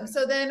 awesome.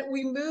 So then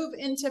we move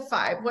into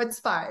 5. What's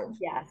 5?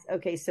 Yes.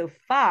 Okay. So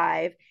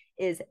 5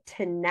 is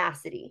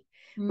tenacity,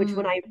 which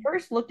when I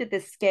first looked at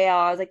this scale,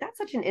 I was like, that's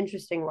such an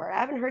interesting word. I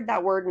haven't heard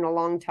that word in a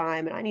long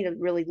time. And I need to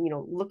really,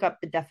 look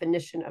up the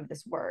definition of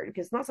this word,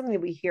 because it's not something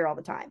that we hear all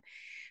the time.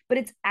 But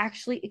it's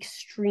actually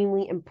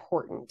extremely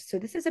important. So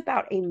this is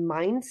about a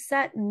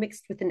mindset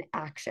mixed with an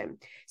action.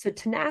 So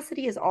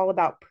tenacity is all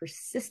about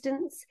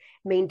persistence,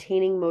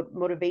 maintaining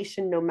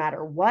motivation no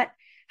matter what,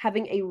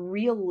 having a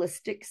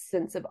realistic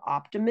sense of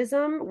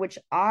optimism, which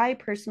I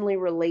personally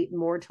relate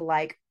more to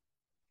like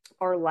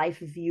our life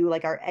view,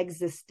 like our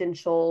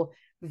existential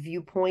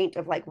viewpoint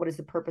of like, what is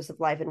the purpose of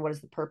life and what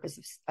is the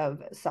purpose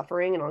of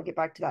suffering? And I'll get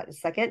back to that in a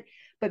second.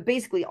 But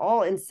basically,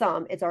 all in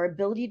sum, it's our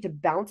ability to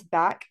bounce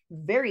back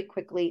very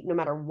quickly, no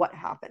matter what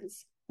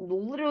happens.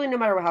 Literally, no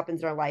matter what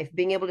happens in our life,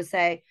 being able to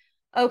say,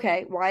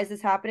 okay, why is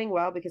this happening?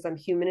 Well, because I'm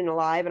human and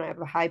alive and I have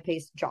a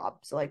high-paced job.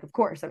 So like, of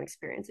course, I'm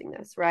experiencing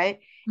this, right?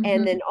 Mm-hmm.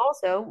 And then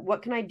also,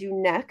 what can I do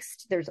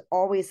next? There's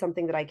always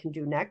something that I can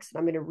do next. And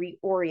I'm going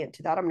to reorient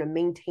to that. I'm going to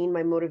maintain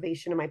my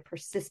motivation and my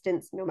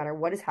persistence no matter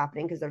what is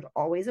happening, because there's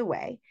always a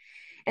way.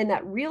 And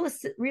that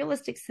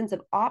realistic sense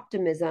of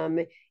optimism,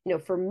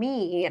 for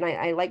me, and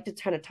I like to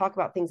kind of talk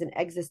about things in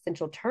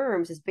existential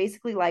terms, is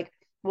basically like,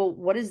 well,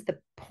 what is the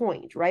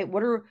point, right?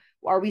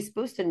 Are we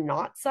supposed to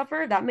not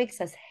suffer? That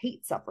makes us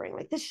hate suffering.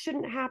 Like, this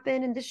shouldn't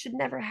happen and this should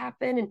never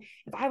happen. And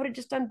if I would have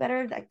just done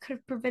better, that could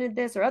have prevented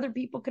this, or other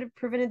people could have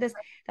prevented this.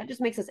 That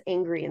just makes us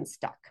angry and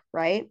stuck,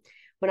 right?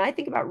 When I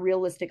think about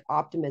realistic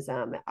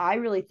optimism, I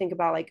really think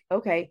about like,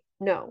 okay,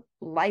 no,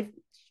 life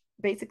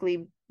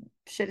basically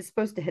shit is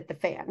supposed to hit the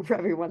fan for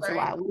every once in a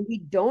while when we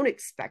don't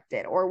expect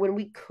it, or when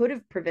we could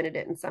have prevented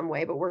it in some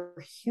way, but we're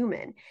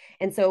human.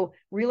 And so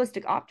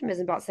realistic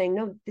optimism about saying,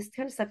 no, this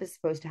kind of stuff is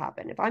supposed to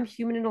happen. If I'm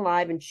human and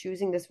alive and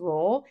choosing this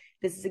role,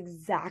 this is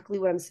exactly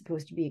what I'm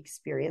supposed to be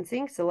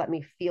experiencing. So let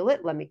me feel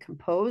it, let me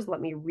compose, let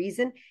me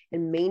reason,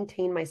 and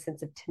maintain my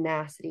sense of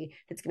tenacity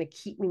that's going to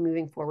keep me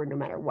moving forward no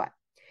matter what.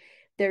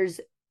 There's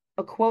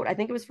a quote, I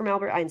think it was from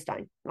Albert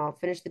Einstein, and I'll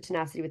finish the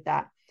tenacity with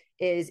that.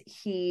 Is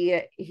he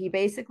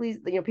basically,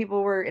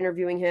 people were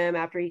interviewing him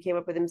after he came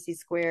up with MC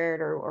squared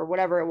or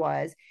whatever it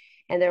was.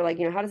 And they're like,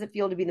 how does it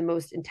feel to be the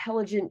most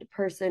intelligent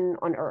person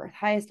on earth,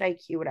 highest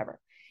IQ, whatever.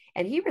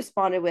 And he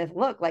responded with,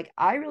 look, like,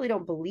 I really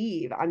don't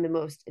believe I'm the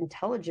most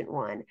intelligent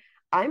one.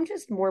 I'm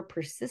just more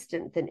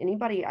persistent than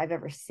anybody I've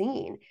ever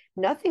seen.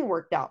 Nothing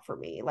worked out for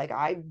me. Like,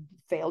 I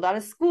failed out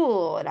of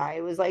school and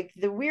I was like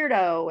the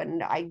weirdo,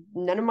 and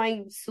none of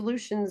my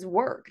solutions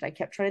worked. I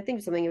kept trying to think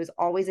of something. It was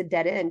always a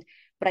dead end.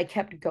 but I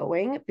kept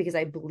going because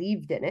I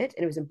believed in it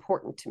and it was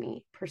important to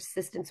me.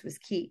 Persistence was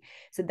key.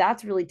 So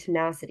that's really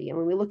tenacity. And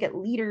when we look at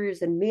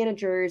leaders and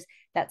managers,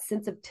 that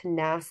sense of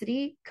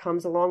tenacity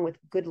comes along with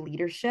good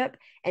leadership,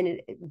 and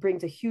it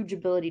brings a huge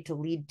ability to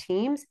lead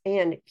teams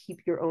and keep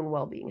your own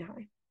well-being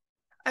high.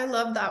 I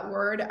love that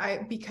word.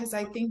 Because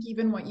I think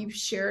even what you've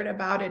shared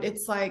about it,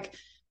 it's like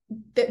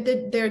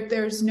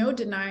there's no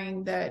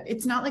denying that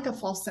it's not like a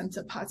false sense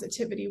of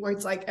positivity where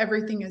it's like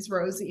everything is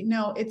rosy.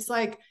 No, it's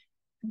like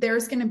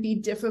there's going to be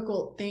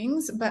difficult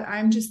things, but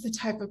I'm just the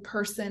type of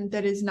person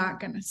that is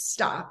not going to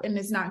stop and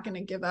is not going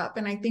to give up.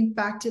 And I think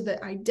back to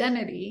the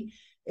identity,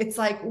 it's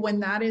like when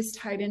that is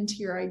tied into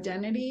your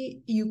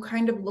identity, you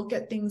kind of look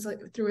at things like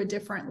through a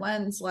different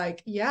lens,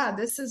 like, yeah,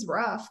 this is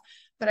rough.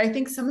 But I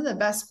think some of the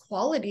best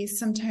qualities,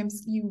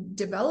 sometimes you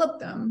develop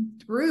them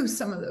through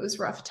some of those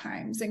rough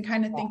times and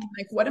kind of thinking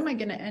like, what am I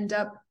going to end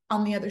up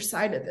on the other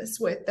side of this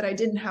with that I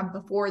didn't have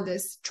before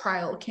this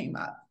trial came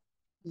up?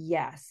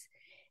 Yes.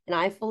 And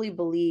I fully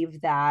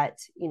believe that,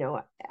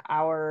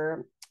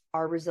 our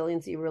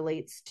resiliency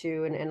relates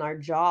to, and our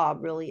job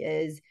really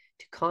is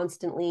to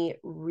constantly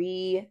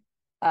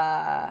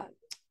redefine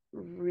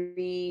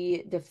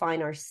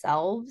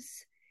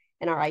ourselves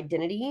and our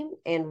identity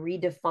and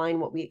redefine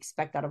what we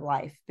expect out of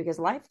life. Because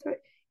life,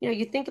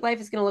 you think life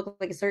is going to look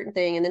like a certain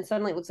thing, and then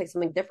suddenly it looks like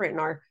something different.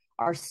 And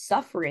our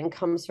suffering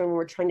comes from when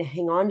we're trying to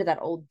hang on to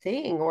that old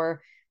thing,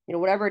 or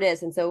whatever it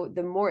is. And so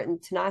the more,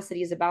 and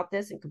tenacity is about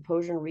this, and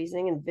composure and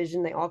reasoning and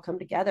vision, they all come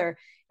together,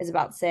 is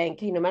about saying,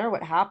 okay, no matter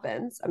what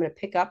happens, I'm going to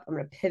pick up, I'm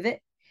going to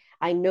pivot.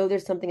 I know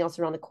there's something else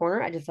around the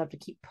corner. I just have to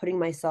keep putting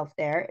myself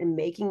there and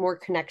making more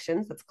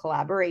connections. That's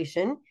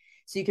collaboration.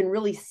 So you can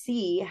really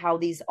see how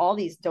all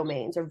these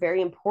domains are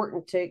very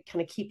important to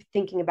kind of keep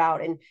thinking about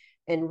and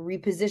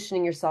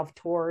repositioning yourself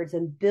towards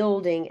and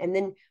building. And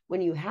then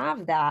when you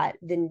have that,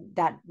 then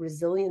that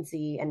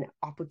resiliency and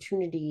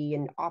opportunity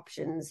and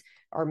options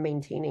are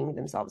maintaining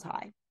themselves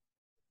high.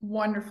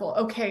 Wonderful.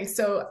 Okay.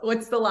 So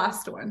what's the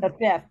last one?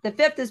 The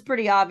fifth is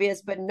pretty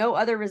obvious, but no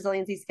other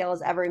resiliency scale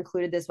has ever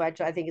included this, which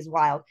I think is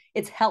wild.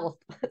 It's health.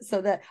 So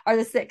the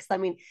sixth,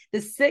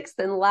 the sixth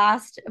and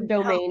last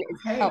domain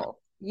is health.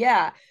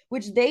 Yeah.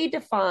 Which they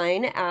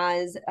define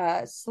as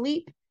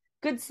sleep,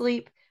 good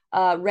sleep,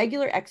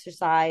 regular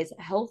exercise,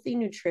 healthy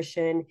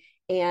nutrition,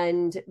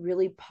 and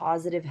really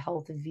positive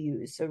health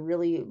views. So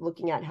really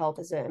looking at health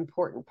as an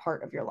important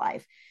part of your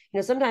life.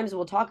 Sometimes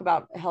we'll talk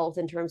about health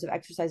in terms of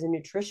exercise and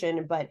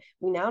nutrition, but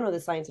we now know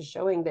the science is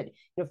showing that,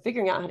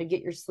 figuring out how to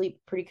get your sleep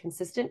pretty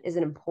consistent is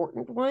an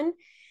important one.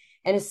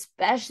 And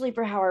especially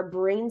for how our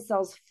brain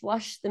cells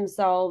flush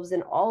themselves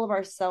and all of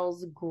our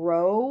cells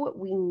grow,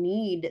 we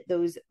need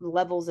those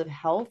levels of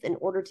health in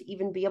order to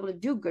even be able to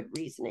do good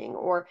reasoning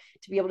or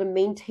to be able to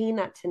maintain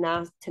that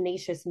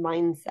tenacious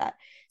mindset.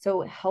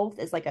 So health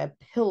is like a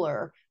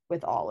pillar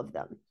with all of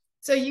them.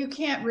 So you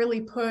can't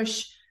really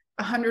push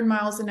 100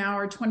 miles an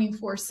hour,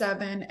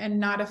 24/7 and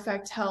not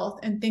affect health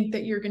and think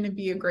that you're going to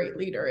be a great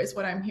leader is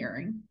what I'm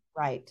hearing.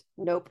 Right.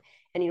 Nope.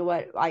 And you know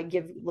what? I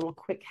give little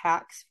quick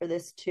hacks for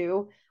this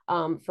too.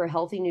 For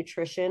healthy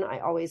nutrition, I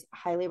always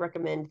highly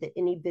recommend that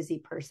any busy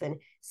person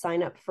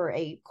sign up for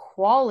a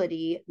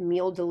quality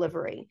meal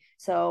delivery.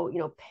 So,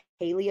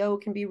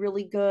 paleo can be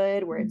really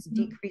good, where it's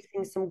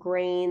decreasing some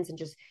grains and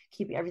just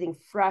keeping everything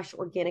fresh,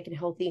 organic, and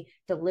healthy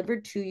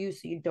delivered to you.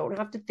 So you don't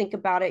have to think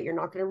about it. You're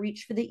not going to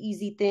reach for the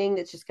easy thing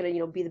that's just going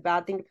to, be the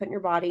bad thing to put in your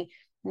body.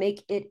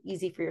 Make it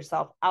easy for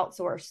yourself.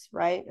 Outsource,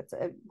 right? That's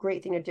a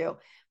great thing to do.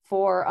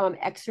 For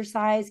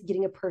exercise,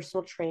 getting a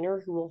personal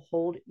trainer who will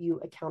hold you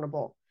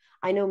accountable.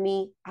 I know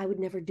me, I would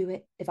never do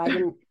it if I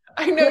didn't.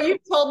 I know you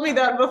told me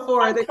that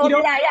before, that you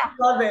don't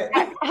love it.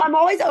 I'm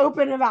always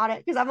open about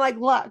it because I'm like,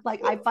 look,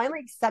 I finally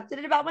accepted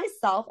it about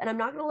myself and I'm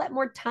not going to let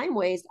more time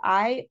waste.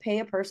 I pay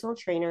a personal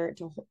trainer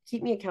to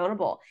keep me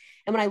accountable.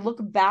 And when I look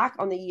back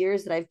on the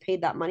years that I've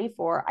paid that money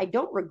for, I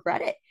don't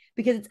regret it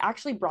because it's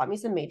actually brought me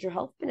some major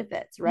health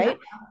benefits, right?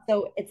 Yeah.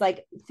 So it's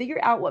like, figure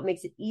out what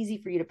makes it easy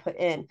for you to put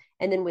in.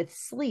 And then with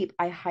sleep,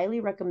 I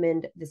highly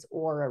recommend this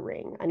Oura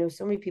ring. I know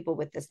so many people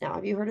with this now.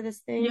 Have you heard of this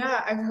thing?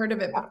 Yeah, I've heard of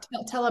it. But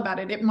tell about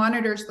it. It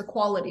monitors the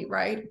quality,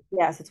 right?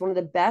 Yes, it's one of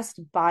the best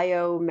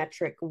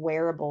biometric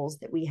wearables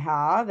that we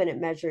have. And it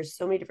measures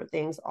so many different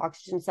things: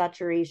 oxygen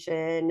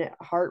saturation,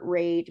 heart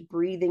rate,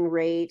 breathing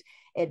rate.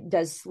 It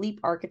does sleep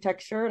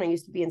architecture. And I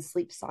used to be in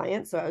sleep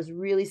science, so I was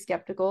really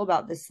skeptical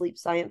about the sleep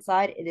science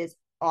side. It is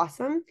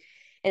awesome.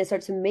 And it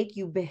starts to make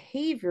you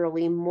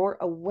behaviorally more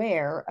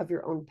aware of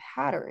your own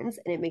patterns,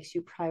 and it makes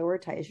you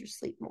prioritize your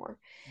sleep more.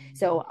 Mm-hmm.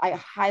 So I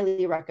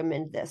highly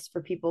recommend this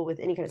for people with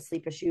any kind of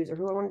sleep issues or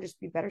who want to just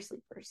be better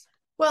sleepers.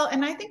 Well,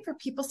 and I think for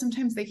people,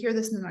 sometimes they hear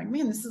this and they're like,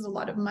 man, this is a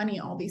lot of money,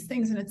 all these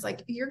things. And it's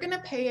like, you're going to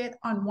pay it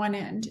on one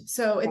end.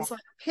 So it's like,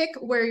 pick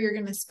where you're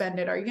going to spend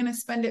it. Are you going to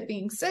spend it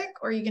being sick,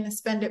 or are you going to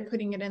spend it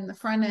putting it in the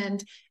front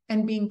end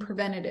and being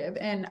preventative?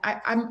 And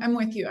I'm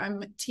with you.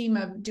 I'm a team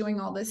of doing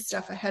all this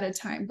stuff ahead of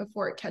time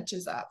before it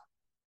catches up.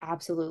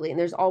 Absolutely. And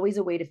there's always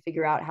a way to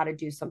figure out how to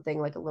do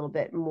something like a little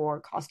bit more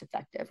cost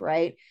effective,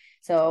 right?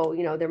 So,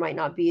 there might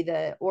not be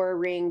the Oura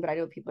Ring, but I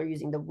know people are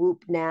using the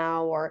Whoop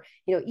now, or,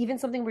 even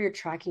something where you're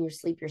tracking your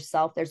sleep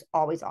yourself. There's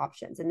always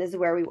options. And this is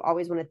where we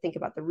always want to think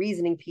about the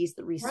reasoning piece,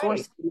 the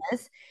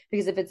resourcefulness,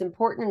 because if it's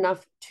important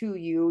enough to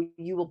you,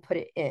 you will put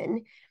it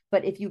in.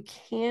 But if you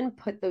can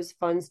put those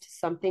funds to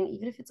something,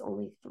 even if it's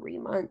only 3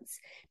 months,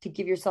 to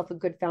give yourself a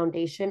good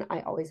foundation,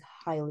 I always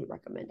highly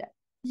recommend it.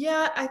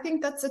 Yeah, I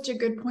think that's such a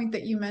good point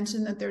that you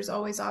mentioned, that there's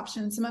always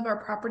options. Some of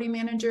our property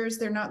managers,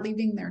 they're not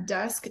leaving their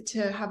desk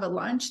to have a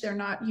lunch. They're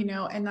not,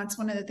 and that's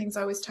one of the things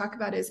I always talk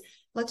about is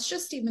let's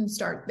just even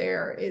start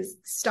there, is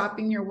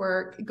stopping your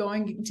work,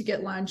 going to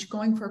get lunch,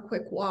 going for a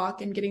quick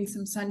walk and getting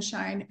some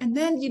sunshine. And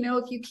then,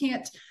 if you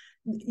can't,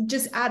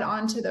 just add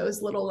on to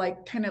those little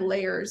like kind of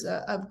layers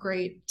of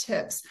great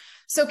tips.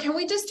 So can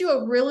we just do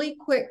a really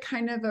quick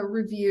kind of a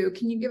review?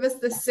 Can you give us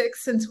the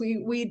 6, since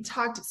we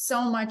talked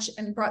so much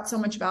and brought so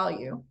much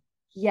value?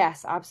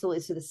 Yes,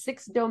 absolutely. So the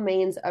 6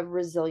 domains of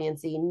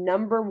resiliency.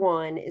 Number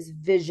 1 is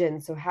vision.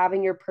 So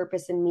having your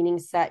purpose and meaning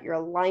set, your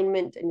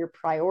alignment and your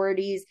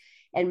priorities,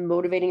 and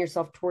motivating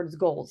yourself towards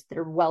goals that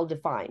are well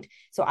defined.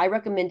 So I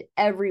recommend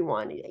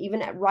everyone,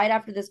 even right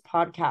after this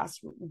podcast,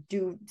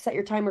 set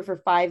your timer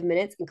for 5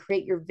 minutes and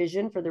create your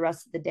vision for the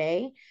rest of the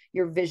day,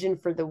 your vision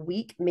for the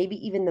week, maybe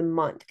even the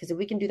month. Because if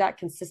we can do that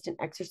consistent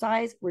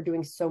exercise, we're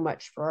doing so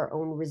much for our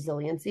own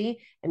resiliency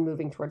and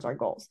moving towards our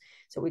goals.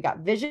 So we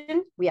got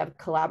vision, we have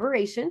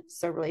collaboration.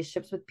 So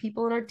relationships with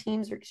people in our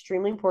teams are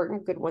extremely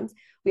important, good ones.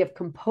 We have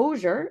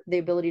composure, the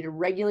ability to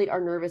regulate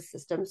our nervous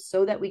system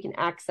so that we can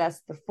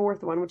access the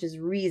 4th one, which is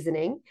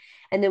reasoning.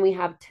 And then we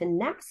have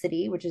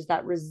tenacity, which is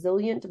that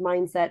resilient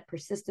mindset,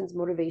 persistence,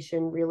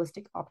 motivation,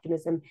 realistic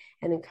optimism.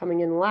 And then coming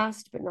in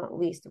last but not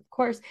least, of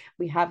course,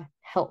 we have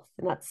health,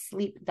 and that's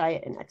sleep,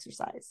 diet, and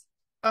exercise.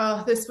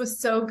 Oh, this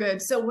was so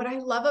good. So what I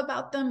love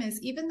about them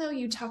is, even though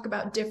you talk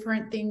about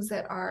different things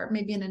that are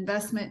maybe an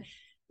investment,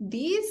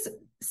 these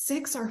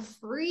 6 are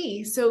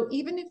free. So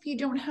even if you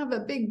don't have a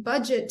big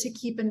budget to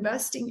keep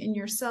investing in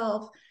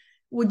yourself,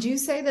 would you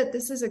say that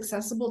this is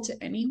accessible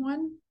to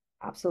anyone?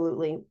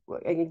 Absolutely.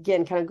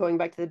 Again, kind of going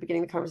back to the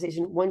beginning of the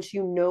conversation, once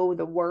you know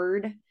the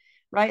word,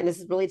 right? And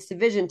this relates to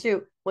vision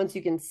too. Once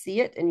you can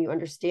see it and you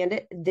understand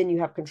it, then you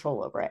have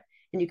control over it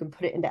and you can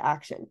put it into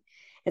action.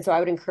 And so I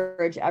would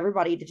encourage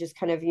everybody to just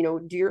kind of,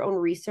 do your own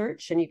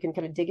research, and you can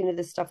kind of dig into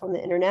this stuff on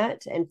the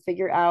internet and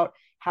figure out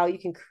how you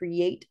can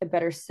create a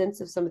better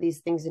sense of some of these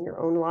things in your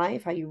own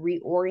life, how you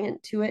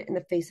reorient to it in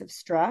the face of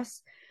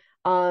stress,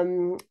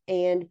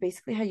 and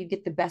basically how you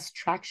get the best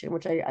traction,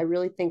 which I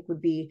really think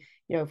would be,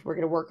 if we're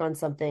going to work on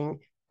something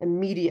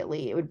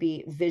immediately, it would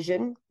be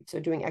vision. So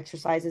doing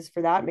exercises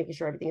for that, making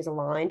sure everything is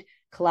aligned,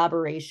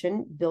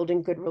 collaboration,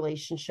 building good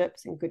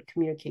relationships and good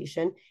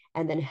communication,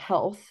 and then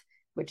health,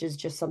 which is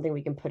just something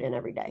we can put in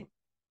every day.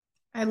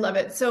 I love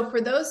it. So for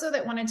those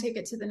that want to take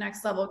it to the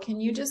next level, can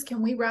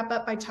we wrap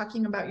up by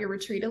talking about your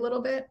retreat a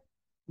little bit?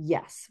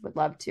 Yes, would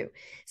love to.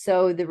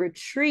 So the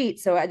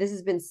retreat, this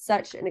has been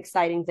such an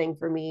exciting thing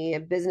for me, a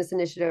business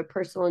initiative, a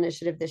personal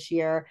initiative this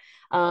year.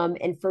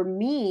 And for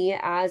me,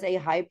 as a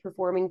high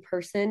performing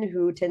person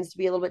who tends to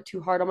be a little bit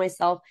too hard on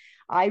myself,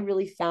 I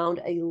really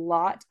found a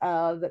lot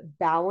of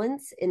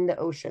balance in the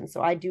ocean.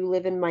 So I do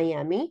live in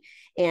Miami,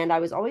 and I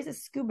was always a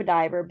scuba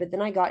diver, but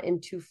then I got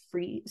into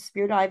free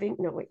diving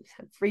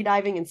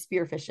and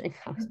spearfishing.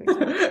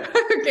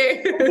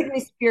 Okay.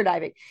 Spear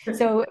diving.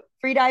 So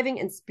free diving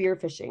and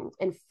spearfishing.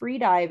 And free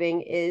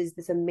diving is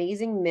this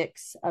amazing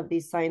mix of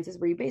these sciences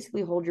where you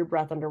basically hold your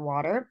breath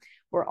underwater.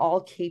 We're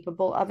all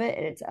capable of it,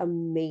 and it's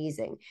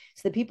amazing.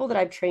 So the people that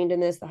I've trained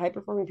in this, the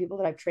high-performing people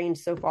that I've trained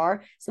so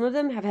far, some of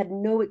them have had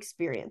no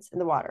experience in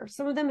the water.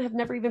 Some of them have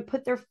never even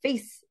put their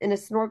face in a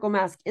snorkel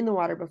mask in the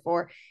water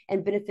before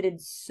and benefited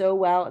so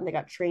well, and they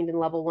got trained in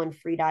level 1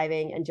 free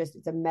diving, and just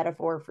it's a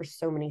metaphor for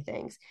so many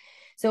things.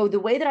 So the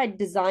way that I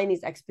design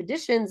these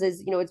expeditions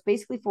is, it's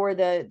basically for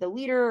the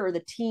leader or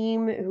the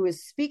team who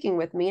is speaking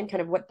with me and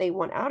kind of what they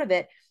want out of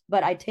it.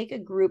 But I take a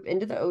group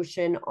into the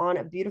ocean on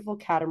a beautiful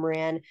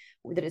catamaran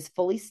that is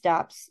fully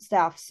staffed.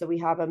 So we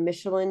have a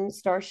Michelin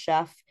star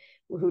chef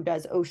who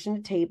does ocean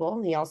to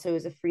table. He also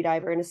is a free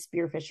diver and a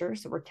spearfisher.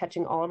 So we're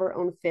catching all of our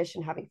own fish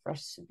and having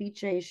fresh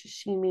ceviche,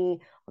 sashimi,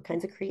 all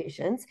kinds of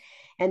creations.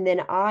 And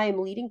then I'm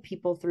leading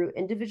people through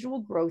individual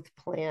growth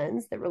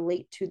plans that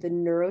relate to the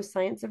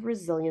neuroscience of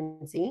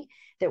resiliency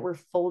that we're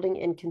folding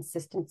in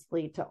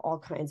consistently to all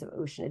kinds of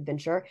ocean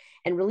adventure,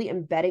 and really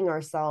embedding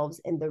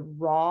ourselves in the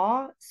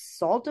raw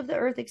salt of the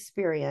earth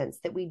experience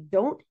that we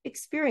don't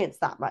experience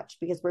that much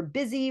because we're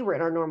busy, we're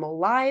in our normal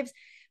lives.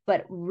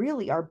 But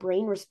really, our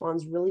brain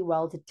responds really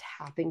well to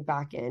tapping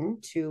back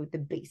into the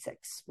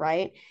basics,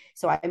 right?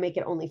 So I make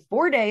it only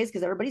 4 days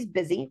because everybody's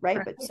busy, right?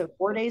 But so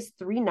 4 days,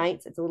 3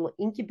 nights, it's a little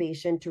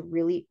incubation to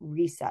really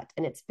reset.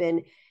 And it's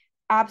been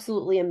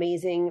absolutely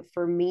amazing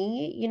for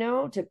me,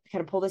 to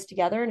kind of pull this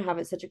together and have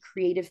it such a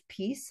creative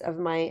piece of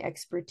my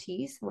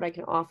expertise, what I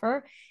can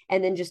offer,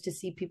 and then just to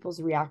see people's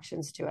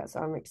reactions to it. So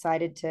I'm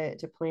excited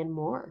to plan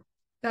more.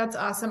 That's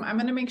awesome. I'm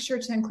going to make sure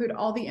to include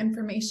all the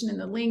information in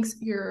the links,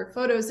 your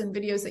photos and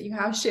videos that you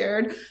have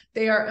shared.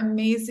 They are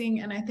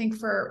amazing. And I think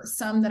for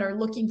some that are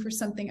looking for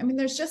something, I mean,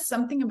 there's just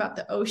something about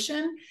the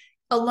ocean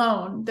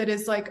alone that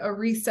is like a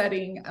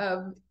resetting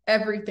of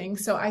everything.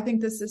 So I think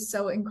this is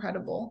so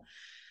incredible.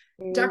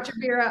 Dr.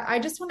 Vera, I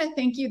just want to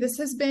thank you. This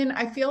has been,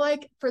 I feel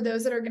like for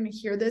those that are going to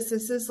hear this,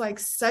 this is like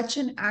such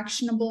an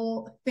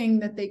actionable thing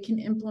that they can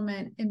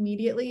implement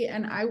immediately.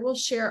 And I will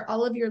share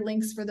all of your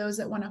links for those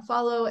that want to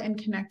follow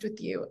and connect with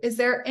you. Is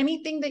there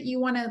anything that you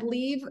want to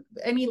leave?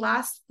 Any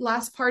last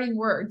parting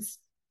words?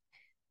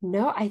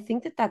 No, I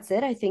think that that's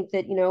it. I think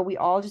that, we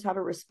all just have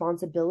a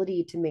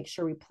responsibility to make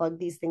sure we plug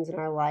these things in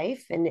our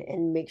life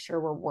and make sure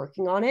we're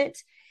working on it,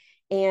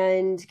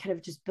 and kind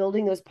of just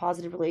building those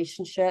positive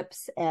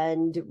relationships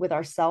and with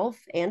ourselves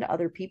and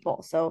other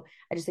people. So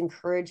I just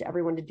encourage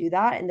everyone to do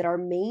that. And that our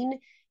main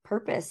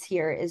purpose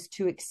here is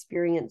to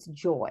experience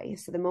joy.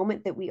 So the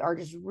moment that we are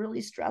just really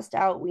stressed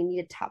out, we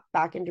need to tap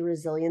back into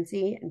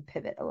resiliency and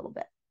pivot a little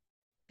bit.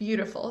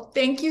 Beautiful.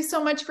 Thank you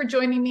so much for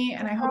joining me.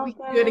 And I hope we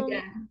can do it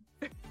again.